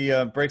wins, he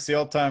breaks the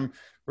all-time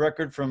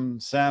record from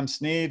Sam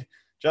Snead.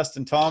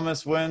 Justin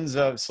Thomas wins,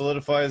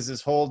 solidifies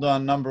his hold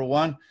on number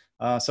 1.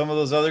 Some of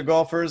those other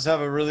golfers have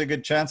a really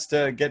good chance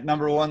to get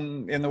number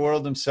 1 in the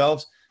world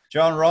themselves.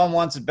 John Rahm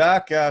wants it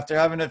back after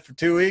having it for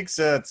 2 weeks.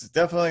 It's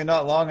definitely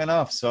not long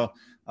enough. So,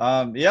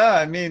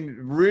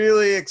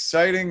 really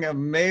exciting,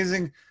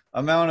 amazing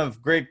amount of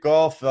great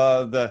golf.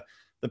 The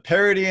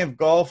parity of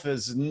golf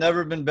has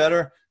never been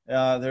better.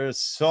 There's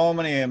so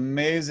many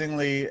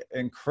amazingly,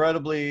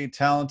 incredibly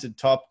talented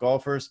top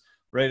golfers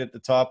right at the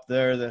top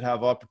there that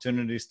have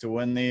opportunities to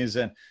win these.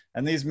 And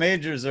these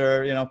majors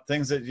are,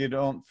 things that you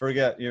don't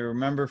forget. You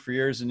remember for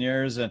years and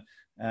years. And,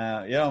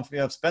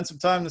 spend some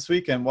time this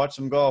weekend, watch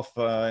some golf.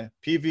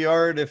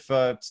 PVR if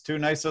it's too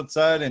nice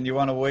outside and you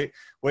want to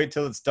wait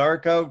till it's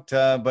dark out.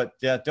 But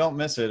don't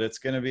miss it. It's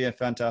going to be a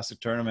fantastic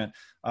tournament.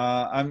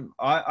 I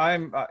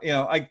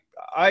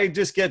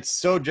just get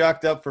so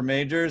jacked up for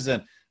majors,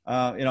 and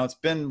it's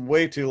been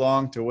way too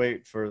long to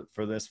wait for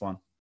this one.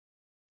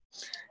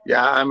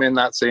 Yeah, I'm in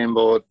that same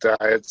boat.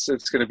 It's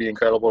going to be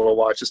incredible to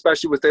watch,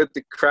 especially without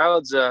the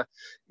crowds.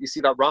 You see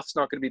that rough's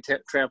not going to be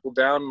trampled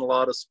down in a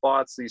lot of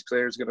spots. These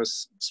players are going to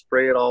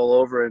spray it all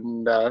over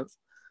and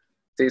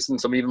facing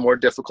some even more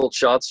difficult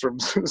shots from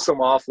some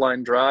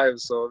offline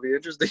drives. So it'll be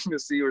interesting to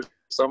see where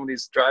some of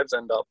these drives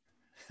end up.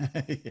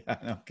 Yeah,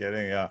 no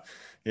kidding. Yeah,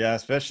 yeah,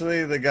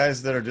 especially the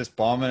guys that are just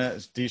bombing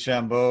it,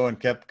 DeChambeau and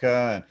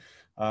Koepka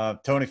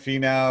and Tony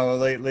Finau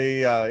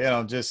lately.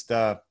 Just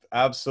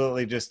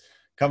absolutely just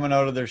coming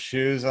out of their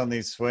shoes on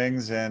these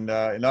swings and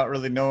not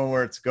really knowing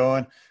where it's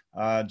going.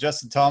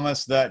 Justin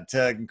Thomas, that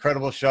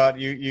incredible shot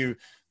you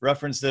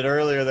referenced it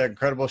earlier. That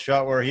incredible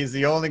shot where he's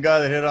the only guy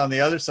that hit on the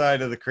other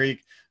side of the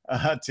creek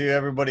to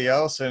everybody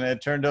else, and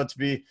it turned out to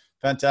be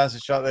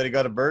fantastic shot that he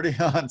got a birdie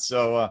on.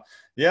 So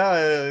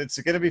yeah, it's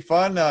going to be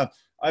fun.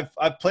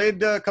 I've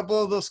played a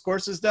couple of those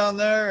courses down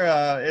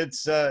there.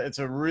 It's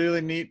a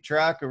really neat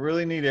track, a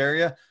really neat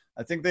area.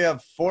 I think they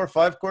have 4 or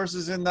 5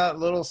 courses in that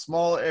little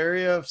small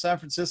area of San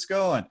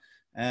Francisco,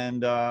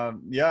 and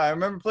yeah, I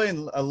remember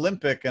playing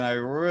Olympic, and I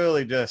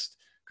really just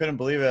couldn't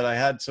believe it. I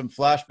had some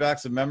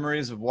flashbacks of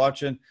memories of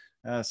watching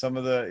some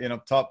of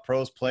the top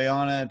pros play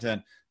on it,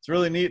 and it's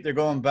really neat. They're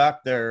going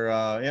back there.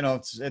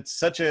 It's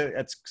such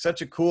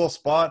a cool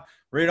spot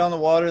right on the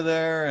water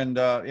there, and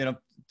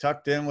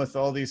tucked in with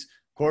all these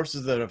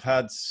courses that have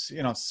had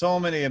so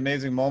many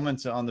amazing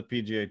moments on the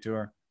PGA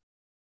Tour.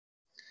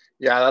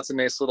 Yeah, that's a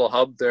nice little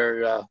hub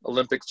there.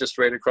 Olympics just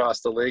right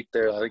across the lake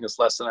there. I think it's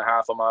less than a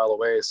half a mile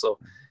away. So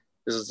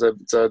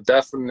it's a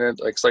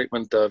definite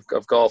excitement of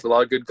golf. A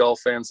lot of good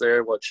golf fans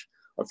there, which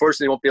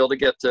unfortunately won't be able to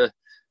get to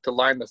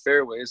line the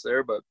fairways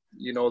there, but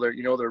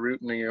they're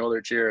rooting and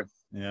they're cheering.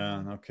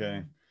 Yeah.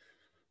 Okay.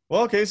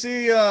 Well,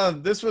 Casey,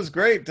 this was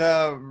great.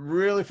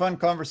 Really fun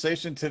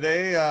conversation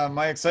today.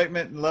 My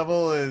excitement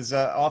level is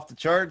off the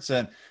charts,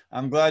 and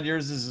I'm glad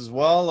yours is as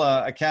well.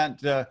 I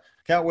can't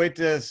wait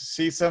to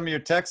see some of your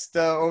text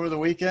over the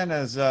weekend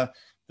as the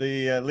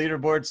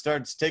leaderboard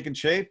starts taking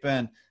shape,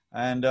 and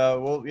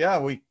we'll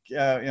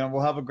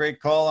have a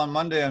great call on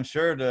Monday, I'm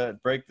sure, to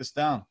break this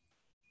down.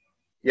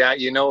 Yeah,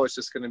 it's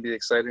just going to be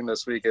exciting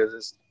this week.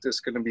 It's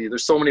just going to be.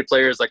 There's so many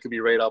players that could be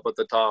right up at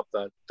the top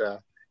that.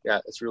 Yeah,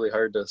 it's really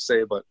hard to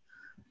say, but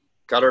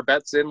got our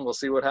bets in. We'll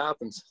see what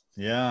happens.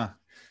 Yeah.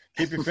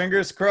 Keep your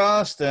fingers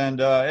crossed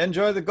and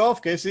enjoy the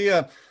golf, Casey.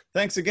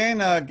 Thanks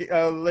again.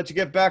 I'll let you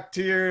get back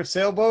to your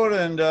sailboat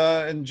and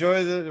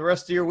enjoy the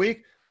rest of your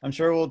week. I'm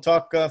sure we'll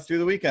talk through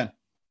the weekend.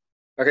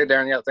 Okay,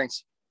 Darren. Yeah,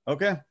 thanks.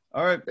 Okay.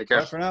 All right. Take care.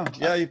 Bye for now.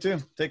 Yeah, you too.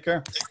 Take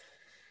care.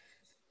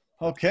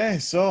 Okay.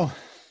 So,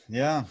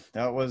 yeah,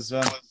 that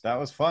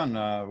was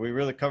fun. We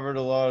really covered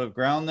a lot of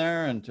ground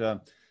there, and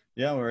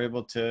yeah, we're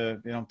able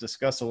to,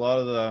 discuss a lot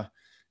of the,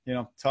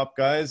 top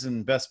guys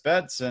and best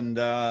bets. And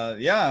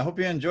yeah, I hope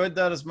you enjoyed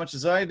that as much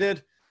as I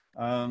did.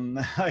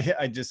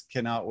 I just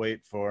cannot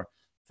wait for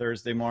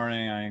Thursday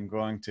morning. I am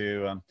going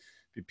to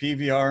be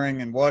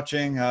PVRing and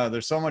watching.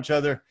 There's so much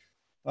other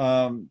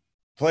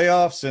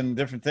playoffs and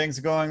different things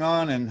going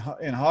on in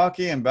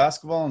hockey and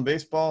basketball and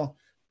baseball.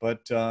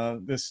 But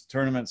this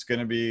tournament's going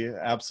to be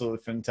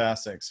absolutely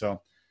fantastic.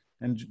 So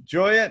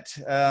enjoy it.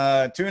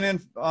 Tune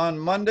in on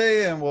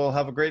Monday and we'll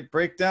have a great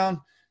breakdown.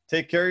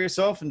 Take care of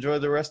yourself. Enjoy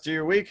the rest of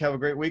your week. Have a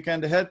great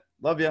weekend ahead.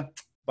 Love you.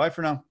 Bye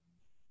for now.